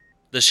from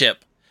the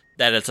ship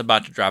that it's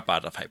about to drop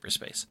out of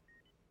hyperspace.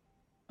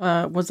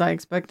 Was I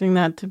expecting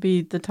that to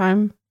be the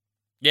time?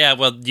 Yeah,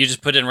 well, you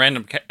just put in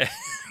random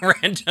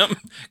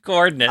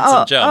coordinates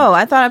and jump. Oh,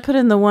 I thought I put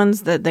in the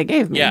ones that they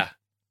gave me. Yeah,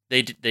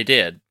 they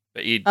did,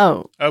 but you.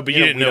 Oh, but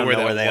you didn't know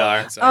where they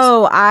are.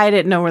 Oh, I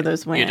didn't know where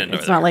those went. You didn't know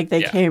it's where not they like they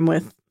were. came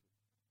with,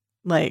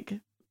 like.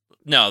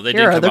 No, they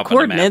Here didn't are come the up on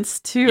the map. coordinates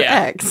to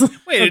Yeah. X.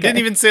 Wait, it didn't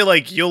even say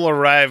like you'll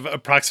arrive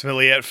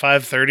approximately at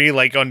 5:30,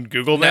 like on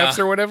Google No. Maps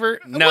or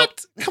whatever. No.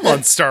 What? Come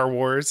on, Star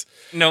Wars.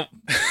 Nope.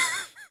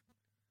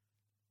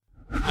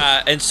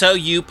 And so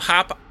you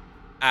pop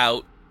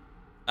out.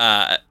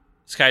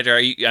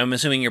 Skydar, I'm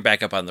assuming you're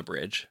back up on the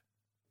bridge.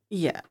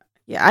 Yeah.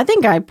 I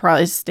think I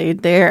probably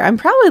stayed there. I'm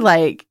probably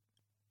like,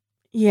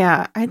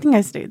 yeah, I think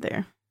I stayed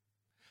there.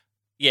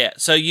 Yeah,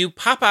 so you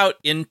pop out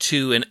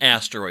into an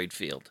asteroid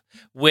field,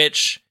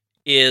 which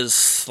is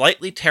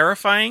slightly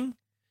terrifying,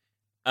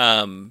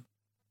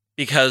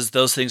 because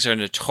those things are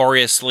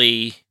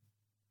notoriously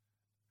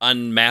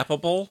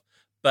unmappable.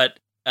 But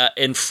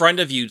in front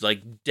of you,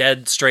 like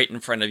dead straight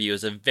in front of you,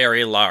 is a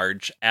very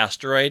large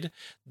asteroid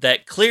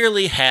that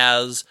clearly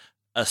has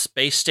a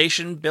space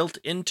station built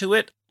into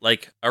it,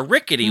 like a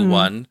rickety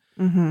one,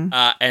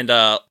 and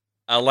a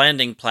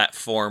landing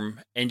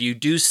platform. And you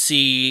do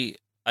see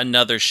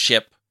another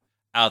ship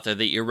out there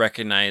that you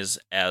recognize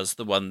as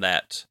the one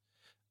that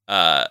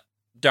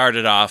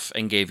darted off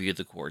and gave you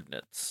the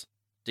coordinates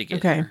to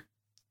get here.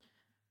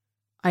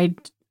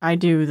 I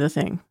do the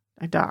thing.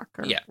 I dock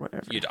or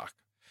whatever. You dock.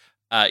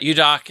 You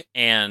dock,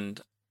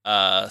 and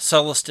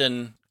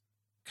Celestin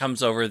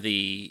comes over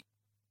the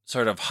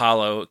sort of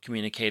hollow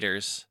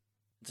communicators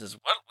and says,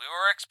 "Well, we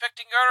were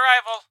expecting your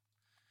arrival.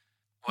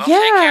 We'll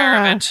take care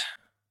of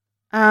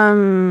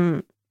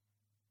it."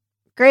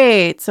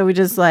 Great. So we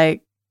just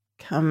like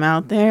come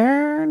out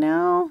there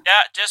now?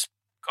 Yeah, just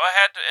go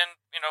ahead and,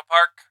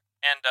 park.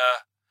 And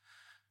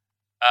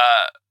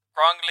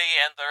Grongli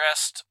and the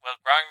rest, well,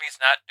 Grongli's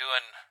not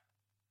doing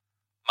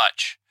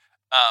much.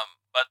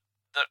 But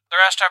the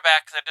rest are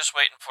back. They're just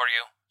waiting for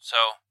you. So.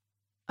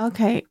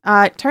 Okay.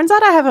 Turns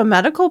out I have a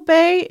medical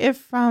bay,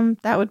 if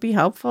that would be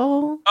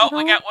helpful. Oh,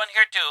 we got one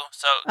here too.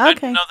 So good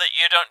to know that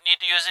you don't need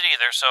to use it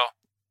either. So.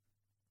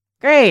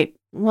 Great.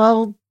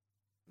 Well,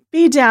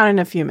 be down in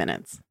a few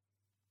minutes.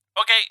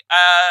 Okay.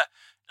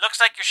 Looks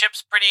like your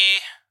ship's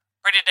pretty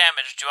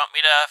damaged. Do you want me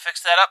to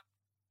fix that up?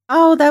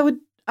 Oh, that would.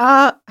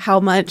 How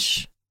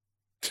much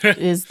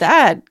is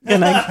that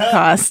gonna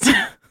cost?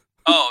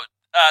 Oh,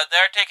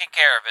 they're taking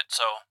care of it.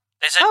 So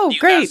they said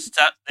great.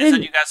 They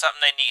said you got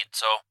something they need.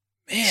 So.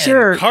 Man,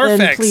 sure,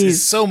 Carfax please.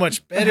 is so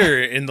much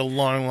better in the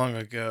long, long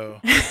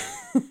ago.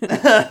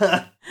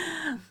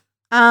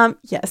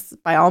 Yes,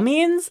 by all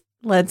means,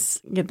 let's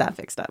get that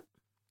fixed up.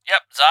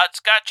 Yep, Zod's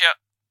got you.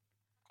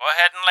 Go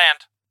ahead and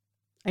land.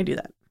 I do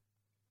that.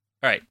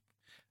 All right.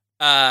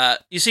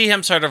 You see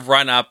him sort of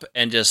run up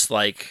and just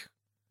like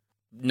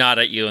nod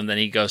at you, and then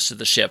he goes to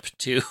the ship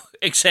to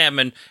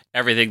examine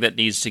everything that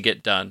needs to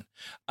get done.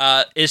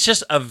 It's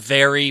just a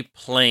very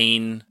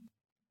plain,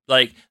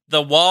 like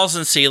the walls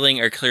and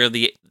ceiling are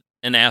clearly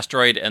an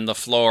asteroid, and the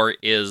floor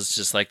is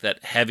just like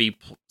that heavy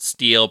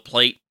steel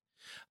plate.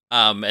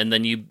 And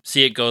then you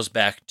see it goes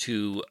back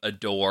to a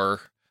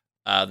door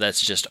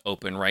that's just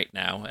open right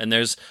now. And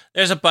there's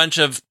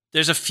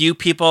a few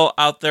people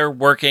out there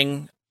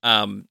working.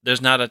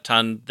 There's not a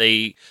ton.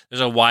 There's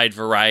a wide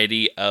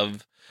variety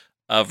of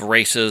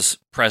races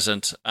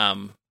present.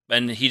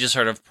 And he just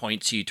sort of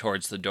points you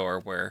towards the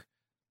door where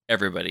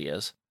everybody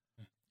is.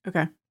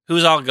 Okay.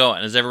 Who's all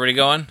going? Is everybody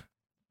going?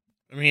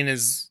 I mean,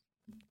 is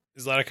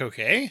Ladik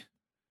okay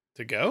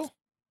to go?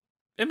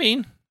 I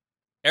mean,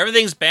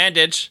 everything's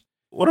bandaged.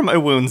 What are my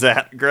wounds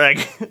at, Greg?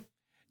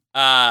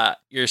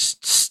 You're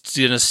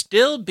gonna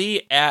still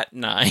be at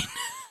 9.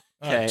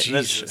 Okay,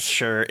 Jesus.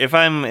 sure. If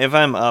I'm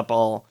up,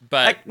 I'll.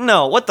 But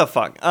no, what the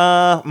fuck?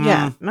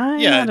 Yeah, 9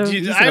 Yeah, out of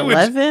dude, you I said would-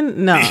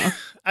 11? No.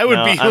 I would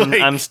no,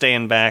 be I'm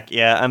staying back.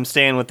 Yeah, I'm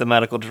staying with the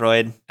medical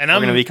droid. And We're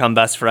I'm- gonna become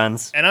best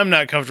friends. and I'm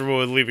not comfortable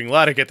with leaving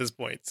Ladik at this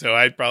point. So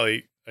I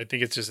think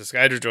it's just a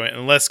Skydra joint,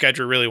 unless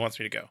Skydra really wants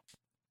me to go.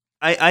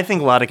 I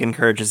think Ladik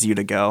encourages you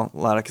to go.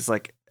 Ladik is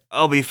like,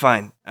 I'll be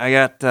fine. I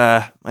got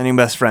my new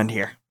best friend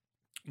here.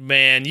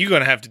 Man, you're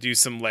gonna have to do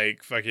some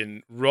like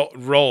fucking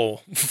roll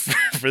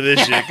for this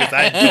shit because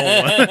I don't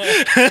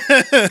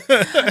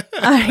want.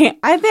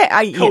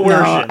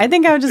 I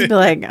think I would just be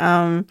like,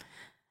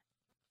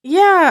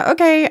 yeah,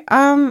 okay,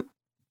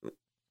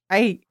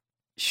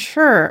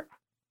 sure,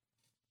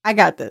 I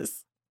got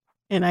this,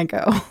 and I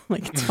go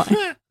like it's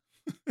fine.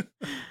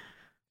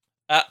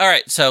 all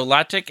right, so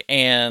Latik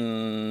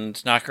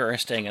and Knocker are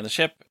staying on the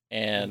ship,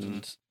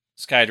 and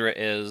Skydra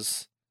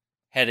is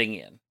heading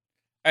in.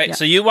 All right, Yeah.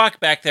 so you walk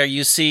back there.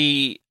 You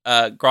see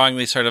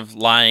Grongli sort of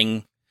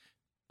lying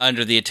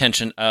under the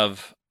attention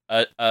of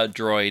a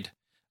droid,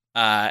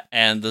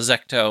 and the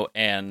Zecto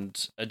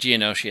and a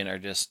Geonosian are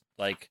just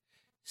like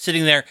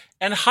sitting there,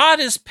 and Hod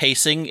is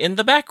pacing in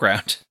the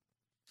background.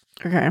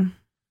 Okay.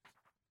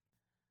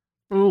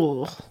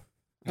 Ooh.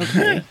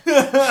 Okay.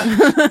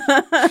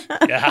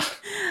 Yeah.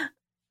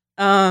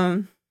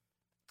 I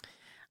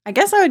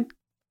guess I would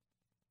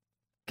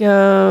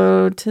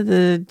go to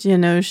the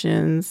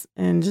Geonosians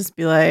and just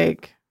be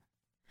like,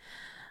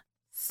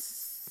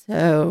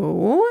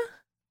 so,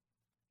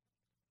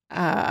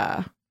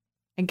 I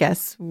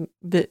guess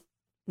that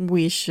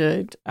we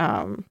should,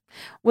 what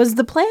was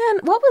the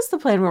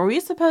plan? Were we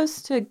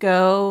supposed to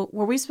go,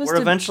 We're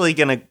eventually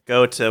gonna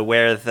go to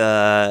where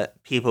the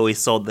people we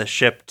sold the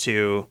ship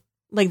to.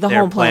 like the their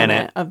whole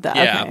planet of that?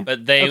 Yeah, Okay. but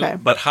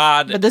Okay.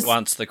 Hod But this-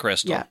 wants the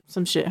crystal. Yeah,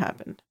 some shit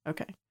happened.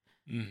 Okay.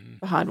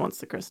 Mhm. Hod wants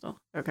the crystal.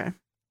 Okay.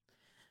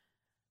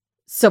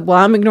 So, well,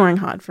 I'm ignoring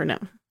Hod for now.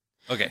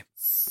 Okay.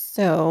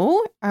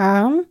 So,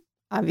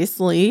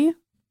 obviously,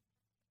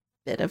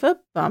 bit of a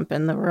bump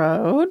in the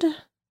road.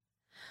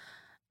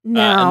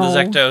 Now,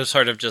 And the Zecto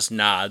sort of just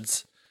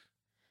nods.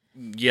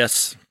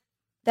 Yes.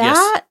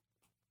 that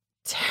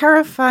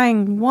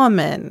terrifying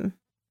woman,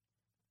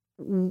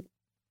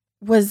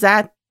 was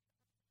that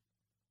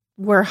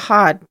where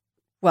Hod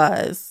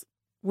was?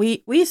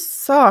 We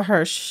saw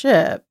her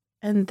ship,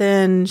 and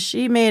then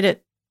she made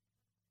it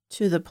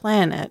to the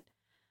planet.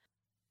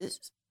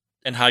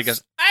 And Hod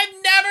goes, I've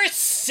never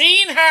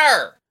seen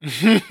her!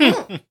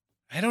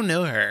 I don't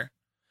know her.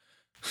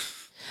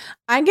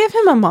 I give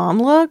him a mom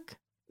look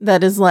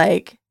that is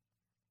like,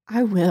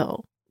 I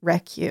will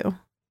wreck you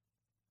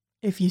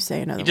if you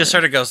say another He just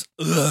word. sort of goes,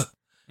 ugh,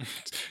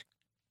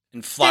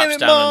 and flops Damn it,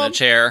 down in Mom. the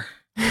chair.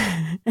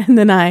 And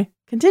then I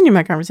continue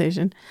my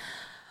conversation.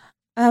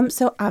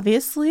 So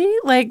obviously,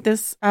 like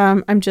this,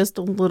 I'm just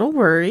a little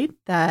worried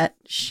that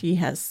she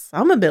has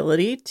some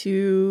ability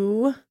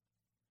to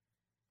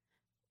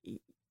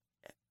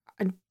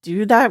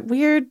do that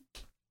weird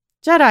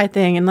Jedi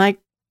thing and, like,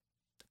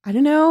 I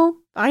don't know,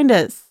 find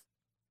us.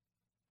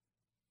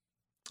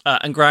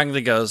 And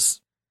Grongli goes,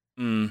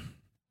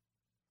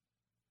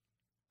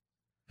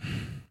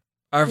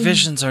 Our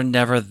visions are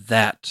never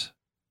that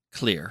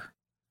clear.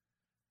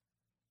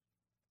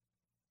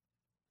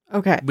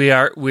 Okay. We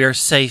are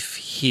safe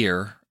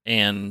here,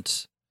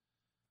 and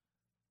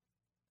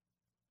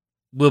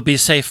we'll be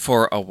safe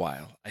for a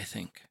while, I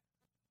think.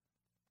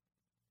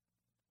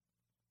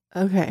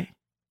 Okay.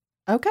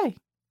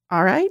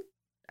 All right.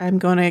 I'm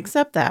going to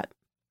accept that.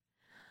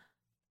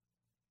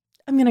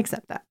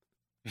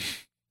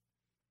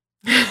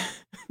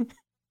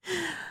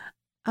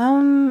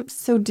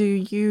 So do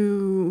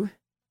you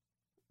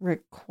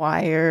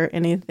require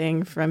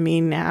anything from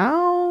me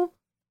now?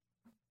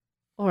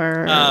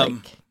 Or like,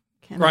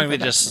 can I go Grongli back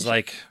just to is the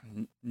like,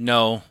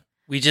 no,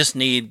 we just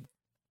need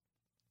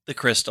the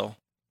crystal.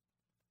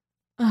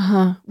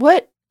 Uh-huh.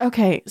 What?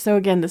 Okay, so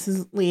again, this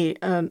is Lee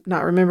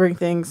not remembering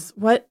things.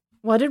 What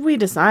did we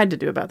decide to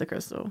do about the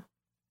crystal?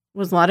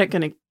 Was Ladik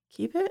going to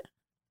keep it?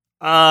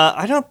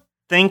 I don't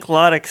think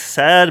Ladik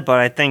said, but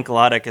I think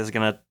Ladik is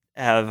gonna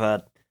have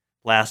a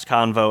last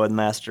convo with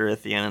Master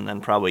Ithian and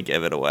then probably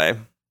give it away.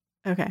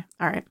 Okay.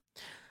 All right.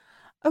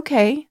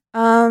 Okay.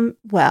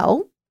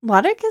 Well,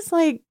 Ladik is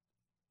like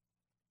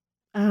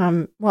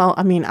well,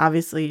 I mean,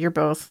 obviously you're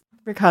both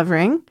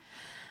recovering.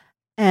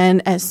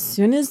 And as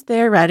soon as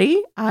they're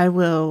ready, I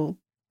will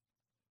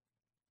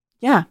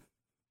The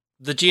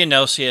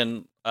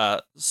Geonosian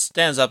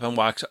stands up and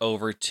walks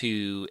over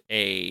to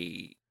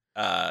a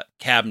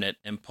cabinet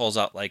and pulls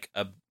out like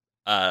a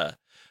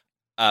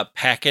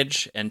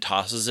package and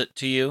tosses it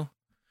to you.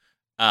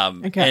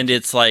 Okay. And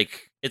it's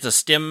a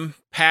stim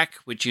pack,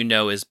 which you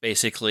know is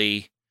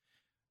basically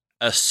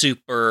a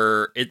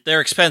super.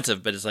 They're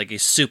expensive, but it's like a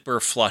super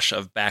flush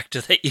of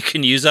Bacta that you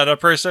can use on a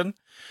person,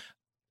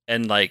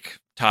 and like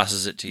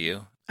tosses it to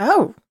you.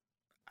 Oh,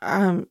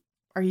 are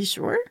you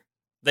sure?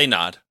 They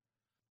nod.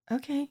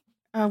 Okay.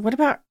 What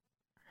about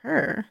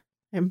her?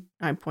 And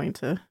I point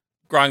to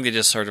Grongli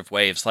just sort of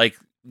waves, like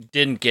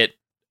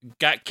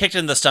got kicked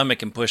in the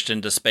stomach and pushed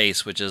into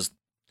space, which is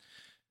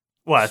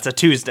Well, it's a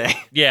Tuesday.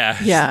 yeah.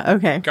 Yeah,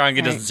 okay. Grongli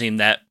Right. doesn't seem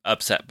that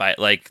upset by it.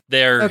 Like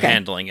they're Okay.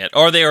 handling it,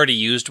 or they already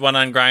used one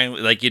on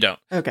Grongli. Like you don't.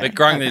 Okay. But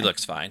Grongli okay.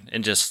 looks fine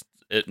and just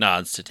it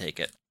nods to take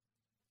it.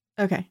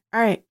 Okay.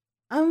 All right.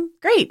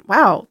 Great.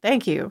 Wow.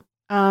 Thank you.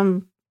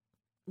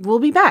 We'll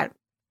be back.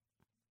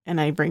 And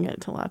I bring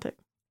it to Latik.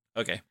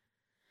 Okay.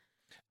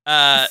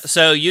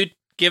 So you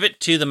give it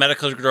to the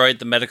medical droid.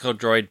 The medical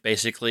droid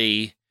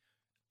basically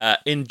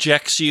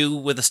injects you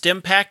with a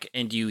stim pack,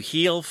 and you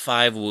heal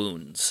 5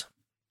 wounds.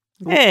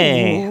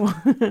 Hey. Ooh.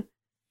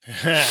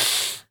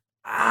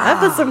 I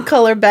put some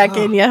color back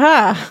in you,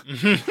 huh?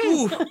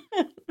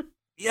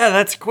 Yeah,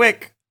 that's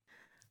quick.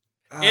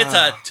 It's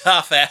a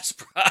tough ass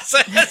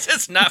process.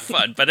 It's not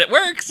fun, but it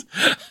works.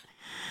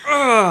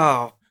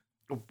 Oh,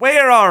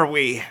 where are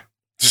we?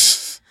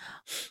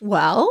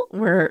 Well,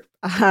 we're,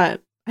 I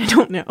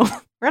don't know.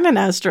 We're on an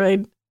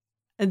asteroid.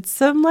 It's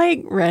some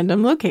like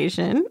random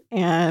location,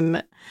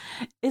 and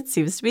it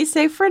seems to be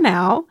safe for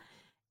now.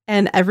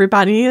 And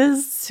everybody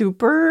is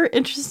super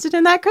interested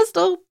in that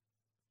crystal.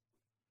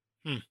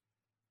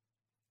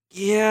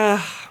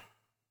 Yeah.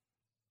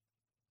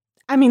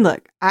 I mean,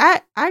 look,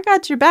 I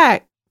got your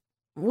back.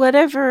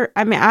 Whatever.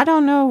 I mean, I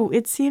don't know.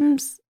 It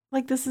seems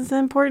like this is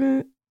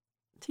important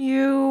to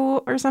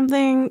you or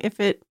something. If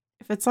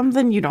it's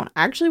something you don't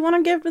actually want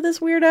to give to this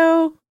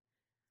weirdo.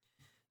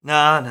 No,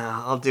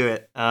 I'll do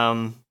it.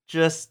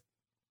 Just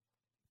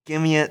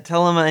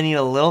tell him I need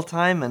a little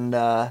time and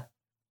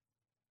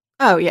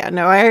Oh yeah,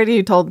 no, I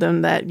already told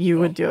them that you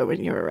would do it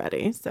when you were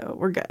ready, so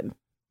we're good.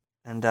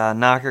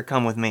 Knocker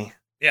come with me.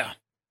 Yeah.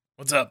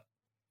 What's up?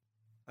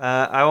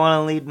 I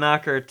want to lead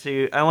Knocker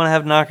I want to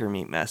have Knocker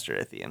meet Master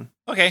Ithian.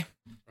 Okay.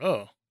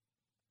 Oh.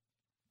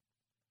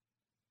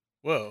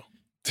 Whoa.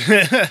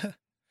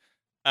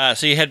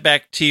 So you head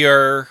back to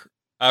your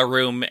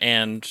room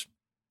and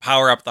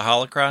power up the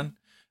holocron.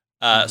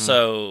 Mhm.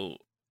 So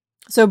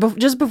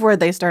just before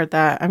they start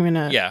that, I'm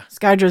gonna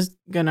Skydra's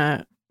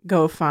gonna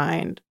go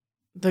find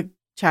the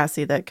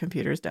chassis that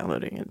computer's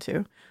downloading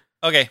into.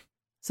 Okay.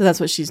 So that's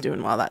what she's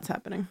doing while that's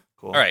happening.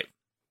 Cool. All right.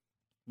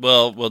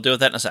 We'll deal with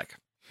that in a sec.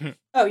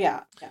 Oh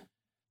yeah.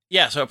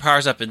 Yeah, so it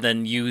powers up, and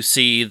then you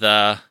see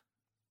the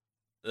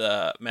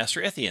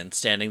Master Ithian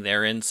standing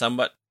there in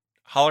somewhat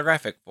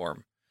holographic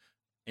form,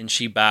 and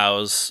she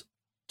bows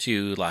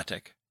to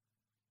Latik.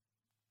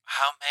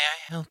 How may I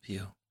help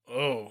you?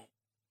 Oh.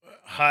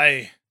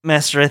 Hi.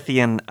 Master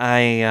Ithian,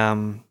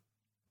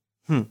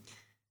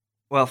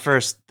 Well,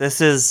 first,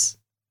 this is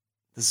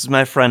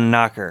my friend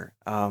Knocker.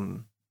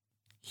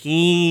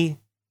 He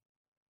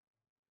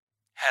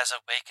Has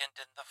awakened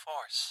in the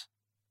Force.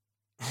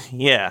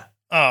 yeah.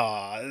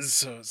 Aw,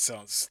 this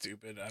sounds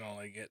stupid. I don't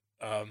like it.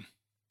 I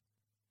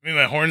mean,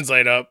 my horns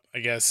light up, I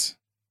guess.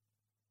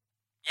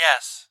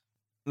 Yes,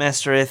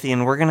 Master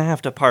Ithian, we're gonna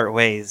have to part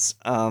ways.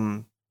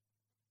 that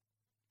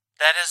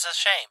is a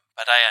shame,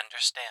 but I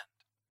understand.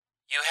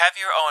 You have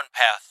your own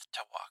path to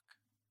walk.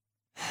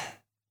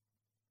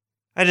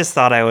 I just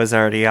thought I was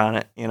already on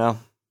it, you know?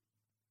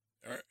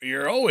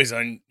 You're always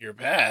on your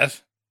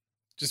path.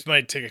 Just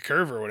might take a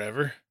curve or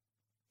whatever.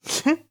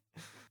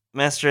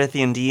 Master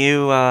Ithian, do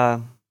you,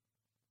 I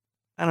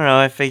don't know,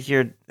 I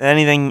figured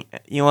anything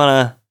you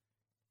wanna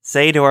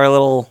say to our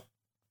little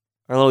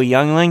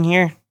youngling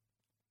here?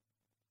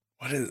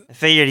 What is I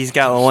figured he's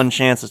got one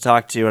chance to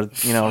talk to a,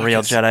 Fuck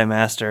real is- Jedi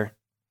Master.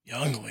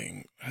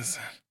 youngling? What is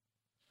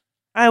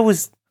that? It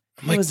was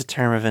I'm a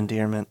term of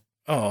endearment.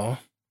 oh,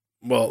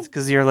 well, It's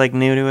because you're, like,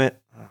 new to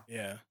it.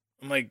 yeah.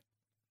 I'm like,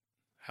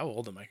 how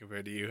old am I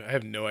compared to you? I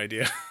have no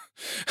idea.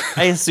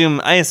 I assume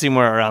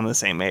we're around the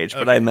same age,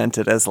 but I Okay. meant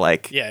it as,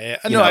 like, yeah.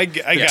 you No, know, I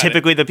got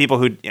typically the people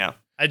who, it.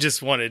 I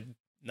just wanted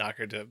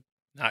Knocker to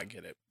not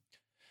get it.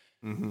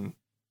 Mm-hmm.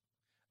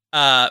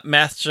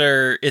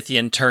 Master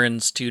Ithian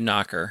turns to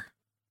Knocker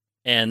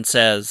and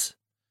says,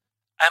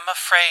 I'm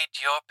afraid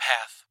your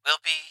path will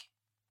be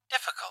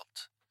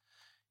difficult.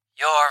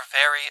 You're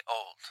very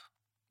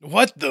old.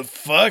 What the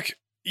fuck?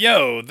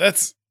 Yo,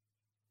 that's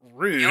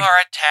rude. You are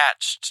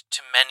attached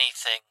to many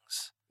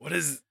things. What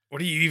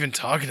are you even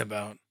talking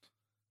about?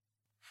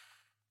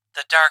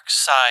 The dark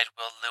side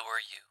will lure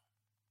you.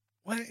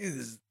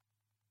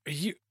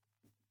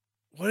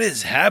 What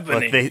is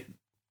happening?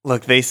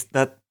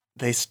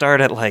 They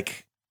start at,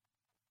 like,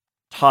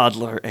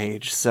 toddler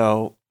age,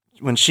 so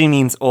when she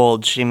means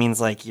old, she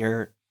means, like,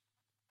 you're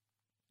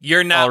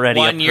not already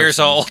a 1 year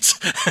person. old.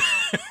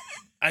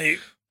 I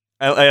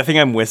I think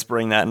I'm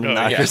whispering that in Oh,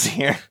 Knocker's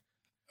ear.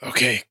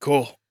 okay,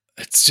 cool.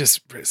 It's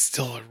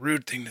still a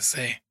rude thing to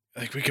say.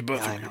 Like we could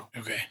both Yeah, I agree. know.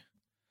 Okay.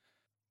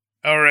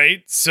 All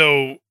right.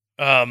 So,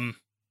 I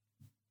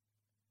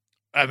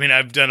mean,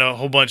 I've done a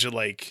whole bunch of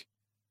like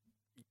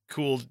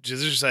cool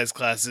jazzercise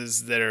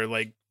classes that are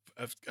like,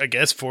 I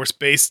guess, force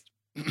based,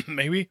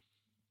 maybe.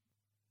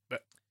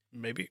 But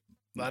maybe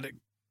Latik.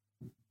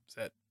 Is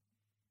that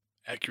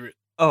accurate?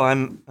 Oh,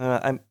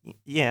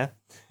 yeah.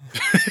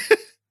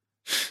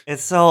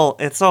 It's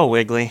all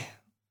wiggly.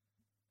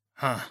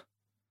 Huh.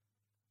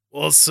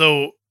 Well,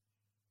 so,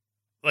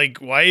 like,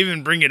 why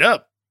even bring it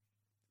up?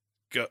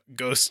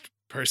 Ghost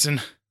person?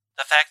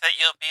 The fact that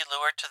you'll be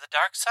lured to the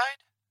dark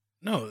side?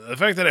 No, the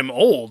fact that I'm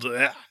old.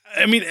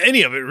 I mean,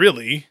 any of it,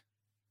 really.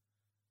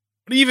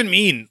 What do you even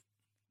mean,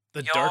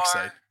 the dark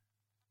side?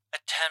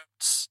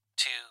 Attempts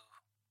to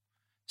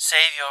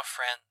save your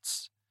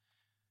friends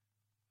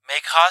may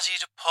cause you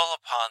to pull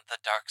upon the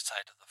dark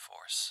side of the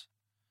Force.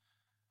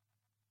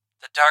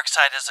 The dark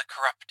side is a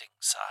corrupting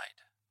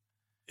side.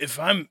 It's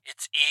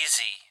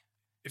easy.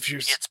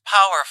 It's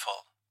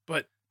powerful.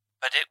 But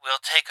it will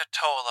take a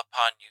toll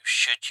upon you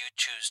should you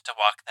choose to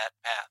walk that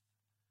path.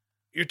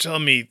 You're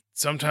telling me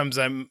sometimes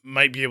I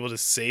might be able to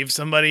save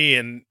somebody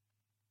and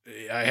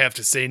I have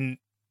to say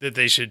that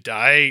they should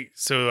die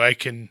so I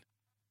can,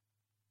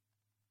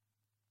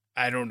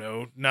 I don't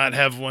know, not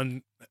have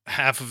one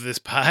half of this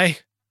pie?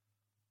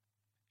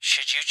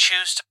 Should you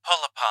choose to pull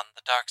upon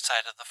the dark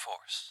side of the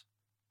Force,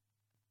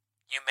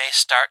 you may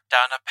start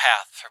down a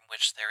path from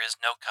which there is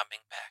no coming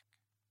back.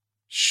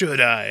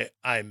 Should I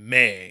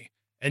may.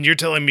 And you're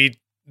telling me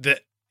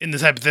that in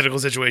this hypothetical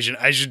situation,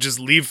 I should just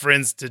leave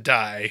friends to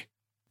die.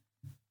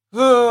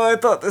 Oh, I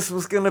thought this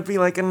was gonna be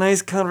like a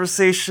nice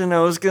conversation. I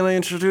was gonna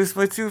introduce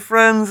my two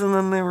friends, and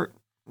then they were...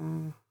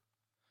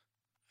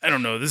 I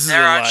don't know, this is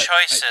there a are lot.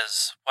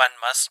 Choices one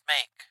must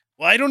make.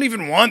 Well, I don't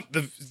even want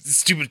the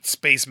stupid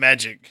space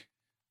magic.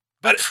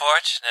 But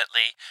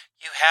unfortunately,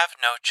 you have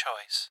no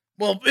choice.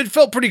 Well, it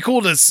felt pretty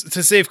cool to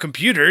save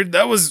Computer.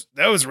 That was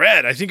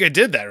rad. I think I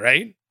did that,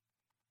 right?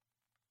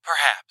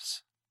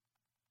 Perhaps.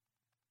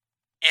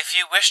 If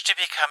you wish to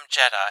become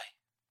Jedi,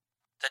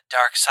 the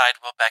dark side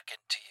will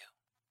beckon to you.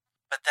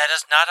 But that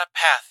is not a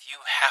path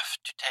you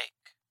have to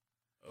take.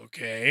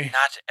 Okay.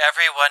 Not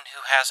everyone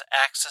who has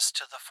access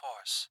to the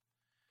Force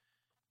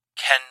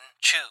can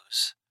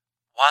choose,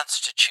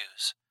 wants to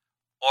choose,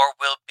 or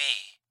will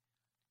be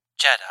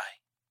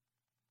Jedi.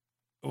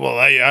 Well,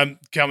 I'm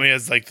count me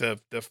as like the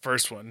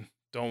first one.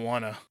 Don't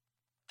wanna.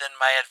 Then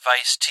my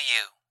advice to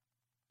you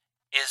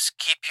is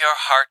keep your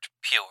heart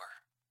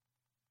pure.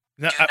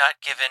 No, Do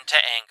not give in to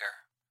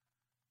anger.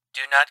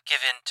 Do not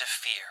give in to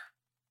fear.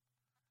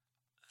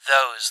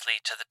 Those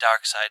lead to the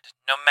dark side,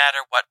 no matter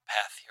what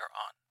path you're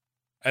on.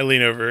 I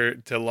lean over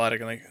to Lodic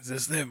and like, is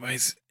this the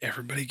advice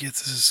everybody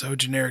gets? This is so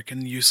generic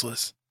and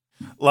useless.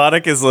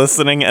 Lodic is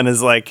listening and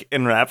is like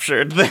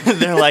enraptured.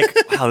 They're like,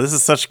 wow, this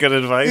is such good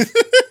advice.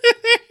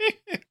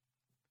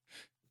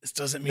 This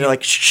doesn't mean... They're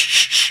like,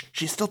 shh,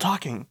 she's still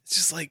talking. It's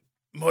just like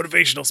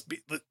motivational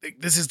speech.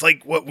 This is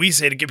like what we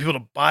say to get people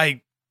to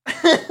buy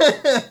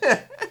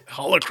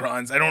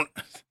holocrons. I don't...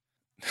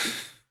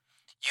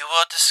 You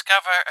will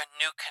discover a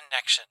new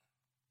connection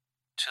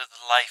to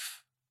the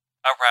life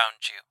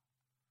around you.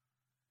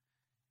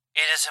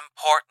 It is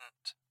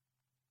important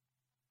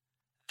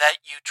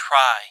that you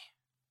try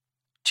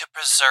to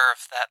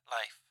preserve that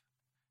life.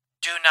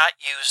 Do not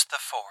use the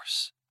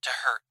Force to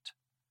hurt.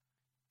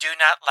 Do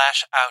not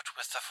lash out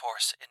with the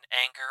Force in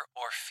anger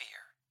or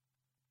fear.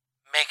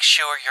 Make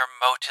sure your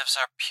motives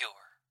are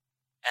pure,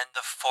 and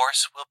the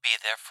Force will be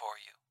there for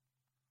you.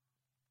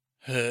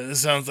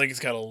 This sounds like it's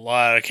got a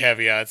lot of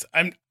caveats.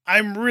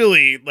 I'm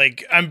really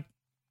like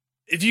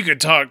if you could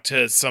talk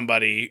to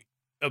somebody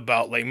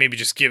about like maybe you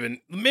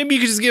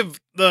could just give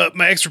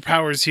my extra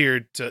powers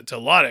here to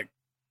Lodic,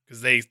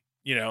 because they,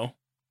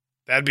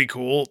 that'd be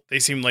cool. They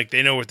seem like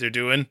they know what they're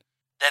doing.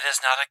 That is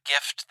not a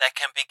gift that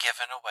can be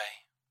given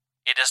away.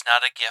 It is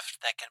not a gift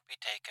that can be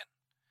taken.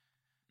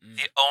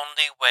 The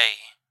only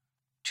way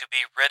to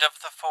be rid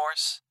of the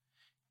Force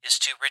is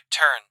to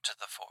return to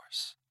the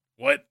Force.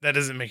 What? That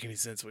doesn't make any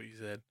sense what you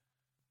said.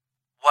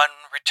 One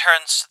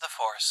returns to the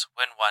Force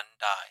when one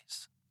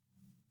dies.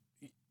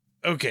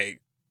 Okay.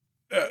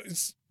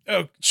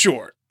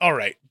 Sure. All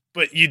right.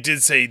 But you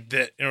did say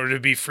that in order to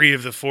be free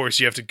of the Force,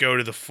 you have to go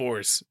to the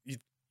Force. You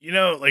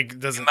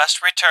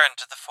must return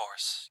to the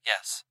Force,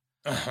 yes.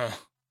 Uh-huh.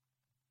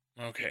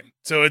 Okay.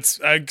 So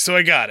so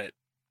I got it.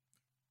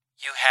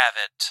 You have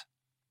it.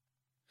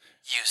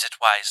 Use it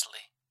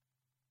wisely.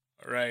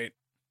 All right.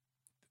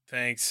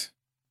 Thanks.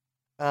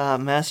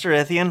 Master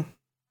Ithian?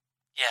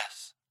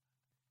 Yes.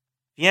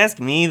 If you ask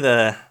me,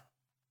 do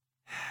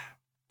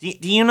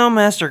you know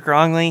Master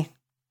Grongley?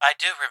 I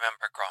do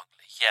remember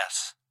Grongley,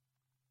 yes.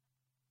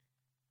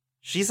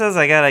 She says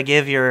I gotta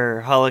give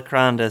your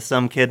holocron to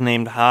some kid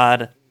named Hod.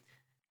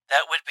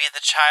 That would be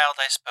the child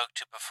I spoke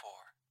to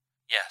before.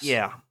 Yes.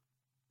 Yeah.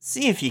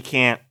 See if you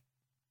can't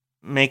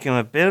make him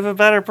a bit of a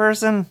better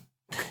person.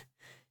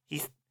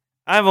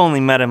 I've only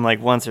met him like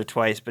once or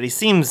twice, but he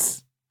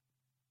seems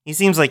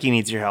like he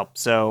needs your help.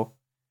 So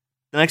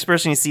the next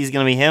person you see is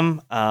gonna be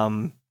him.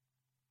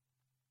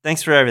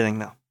 Thanks for everything,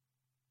 though.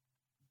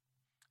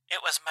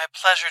 It was my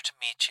pleasure to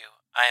meet you.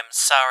 I am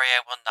sorry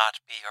I will not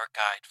be your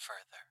guide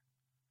further.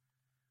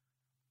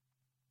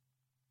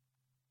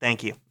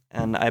 Thank you.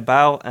 And I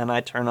bow and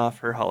I turn off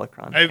her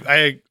holocron.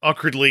 I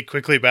awkwardly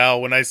quickly bow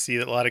when I see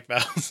that Lodic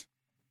bows.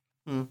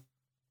 Amazing.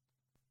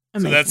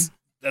 So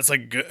that's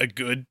like a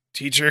good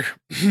teacher.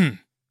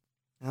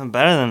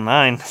 Better than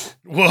mine.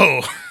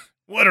 Whoa,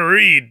 what a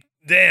read.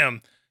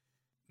 Damn.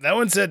 That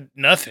one said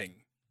nothing.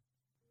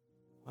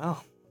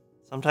 Well,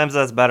 sometimes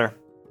that's better.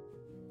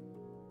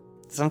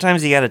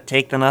 Sometimes you gotta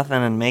take the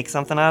nothing and make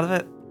something out of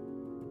it.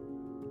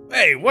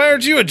 Hey, why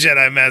aren't you a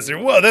Jedi Master?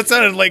 Whoa, that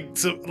sounded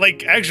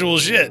like actual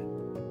shit.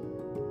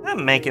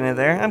 I'm making it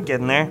there. I'm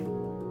getting there.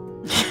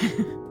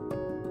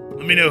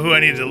 Let me know who I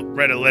need to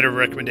write a letter of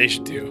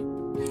recommendation to.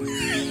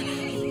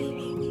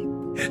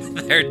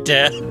 They're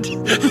dead.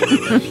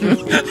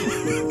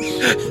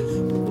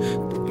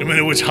 No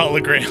matter which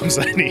holograms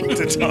I need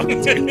to talk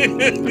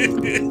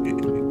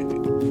to.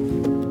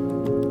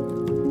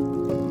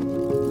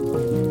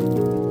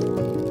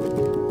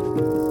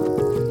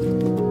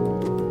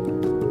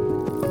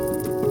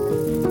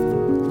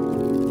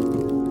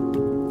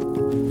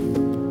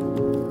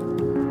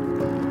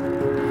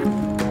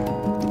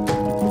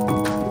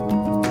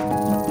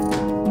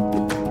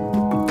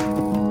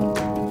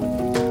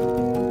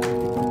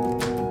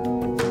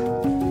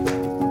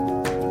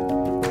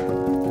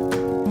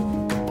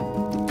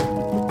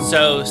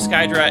 So,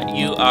 Skydra,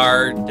 you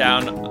are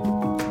down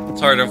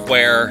sort of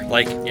where,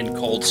 like, in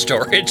cold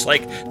storage.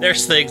 Like,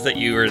 there's things that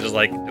you were just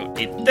like, don't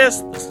need this.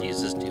 This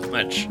uses too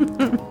much.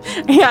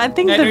 Yeah, I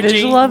think energy. The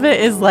visual of it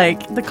is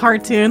like the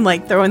cartoon,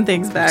 like throwing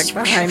things back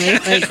behind me.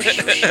 Like.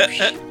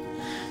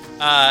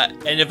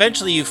 And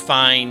eventually you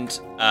find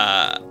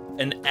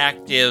an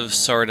active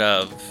sort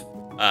of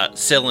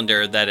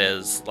cylinder that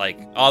is, like,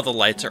 all the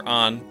lights are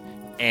on,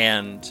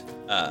 and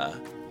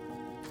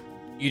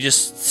you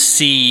just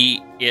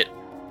see it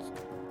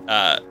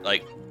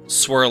like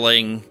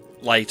swirling,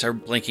 lights are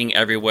blinking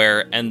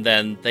everywhere, and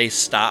then they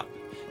stop,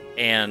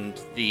 and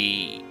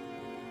the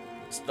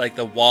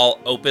wall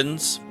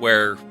opens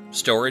where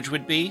storage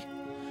would be,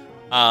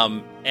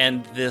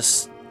 and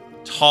this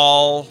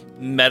tall,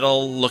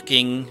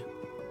 metal-looking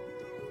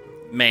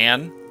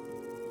man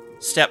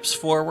steps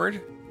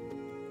forward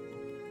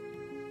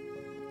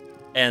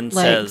and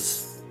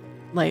says,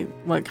 like,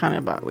 what kind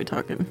of bot are we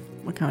talking?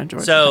 What kind of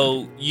droid?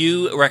 So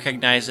you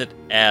recognize it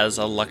as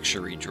a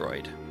luxury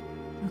droid.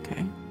 Okay.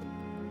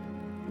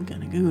 I'm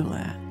gonna Google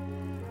that.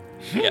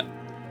 Yep.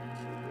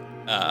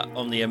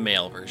 Only a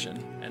male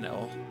version.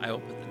 I will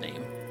put the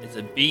name. It's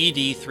a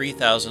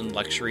BD-3000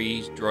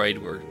 luxury droid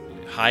with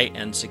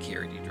high-end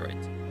security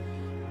droids.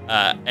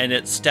 And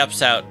it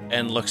steps out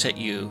and looks at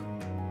you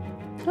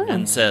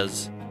and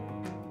says,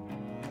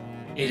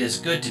 "It is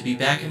good to be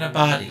back in a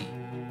body.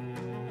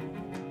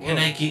 Can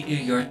I get you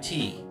your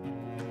tea?"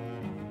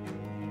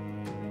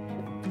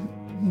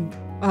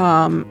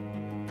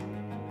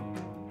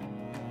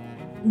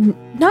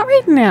 Not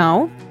right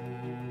now.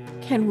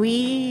 Can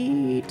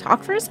we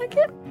talk for a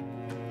second?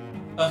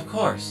 Of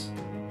course.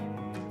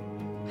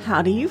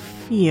 How do you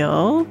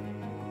feel?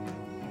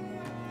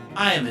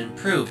 I am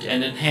improved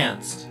and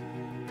enhanced.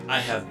 I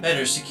have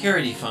better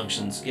security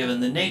functions given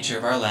the nature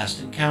of our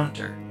last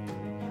encounter.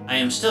 I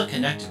am still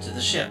connected to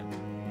the ship.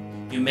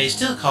 You may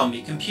still call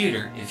me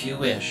Computer if you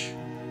wish.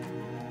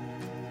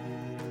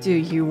 Do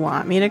you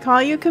want me to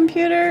call you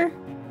Computer?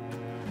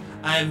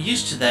 I am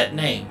used to that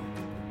name,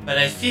 but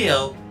I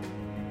feel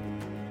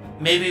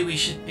maybe we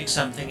should pick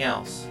something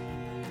else.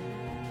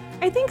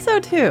 I think so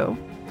too.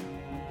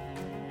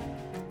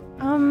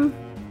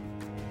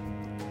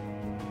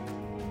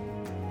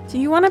 Do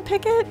you want to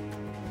pick it?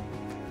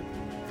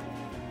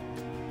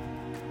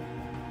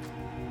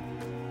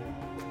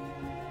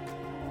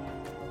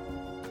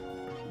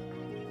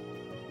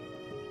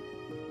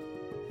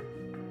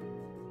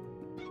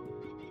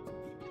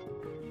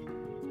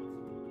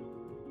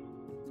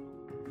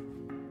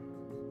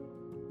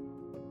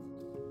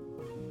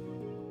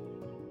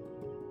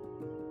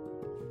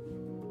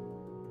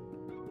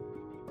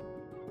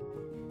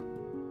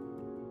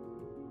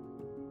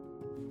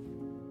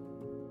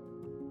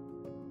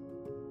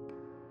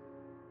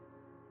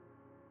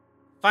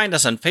 Find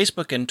us on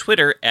Facebook and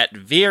Twitter at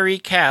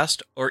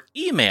VREcast or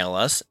email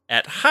us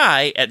at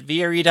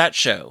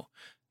hi@VRE.show.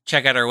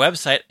 Check out our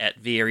website at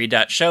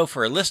VRE.show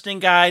for a listening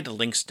guide,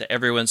 links to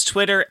everyone's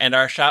Twitter, and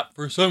our shop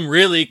for some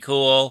really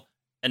cool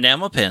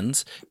enamel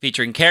pins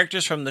featuring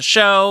characters from the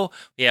show.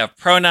 We have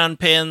pronoun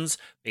pins.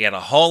 We got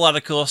a whole lot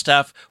of cool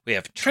stuff. We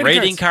have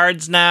trading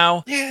cards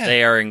now. Yeah.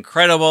 They are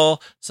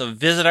incredible. So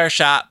visit our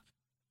shop.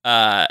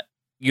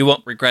 You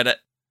won't regret it.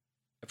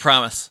 I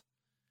promise.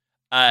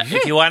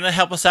 If you want to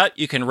help us out,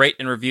 you can rate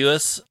and review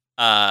us.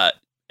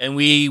 And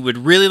we would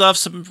really love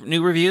some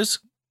new reviews.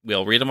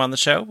 We'll read them on the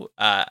show.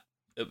 It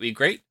would be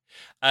great.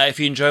 If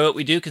you enjoy what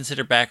we do,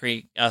 consider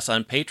backing us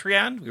on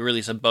Patreon. We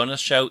release a bonus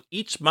show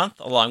each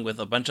month along with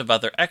a bunch of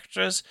other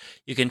extras.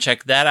 You can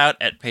check that out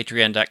at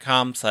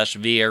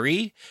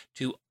patreon.com/VRE.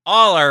 To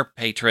all our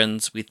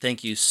patrons, we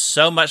thank you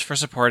so much for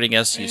supporting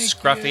us, you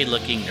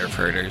scruffy-looking nerf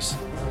herders.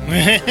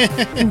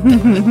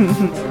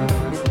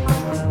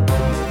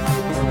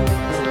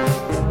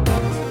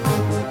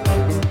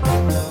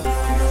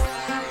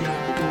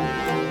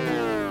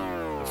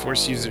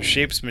 Force user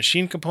shapes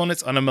machine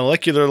components on a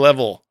molecular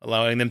level,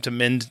 allowing them to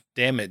mend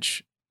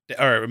damaged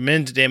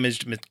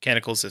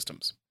mechanical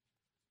systems.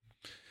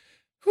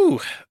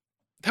 Whew.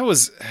 That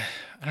was,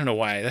 I don't know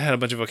why. That had a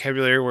bunch of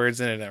vocabulary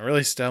words in it. I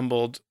really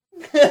stumbled.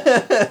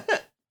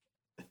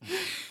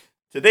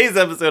 Today's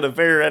episode of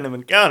Very Random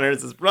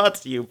Encounters is brought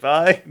to you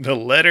by the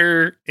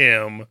letter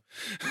M.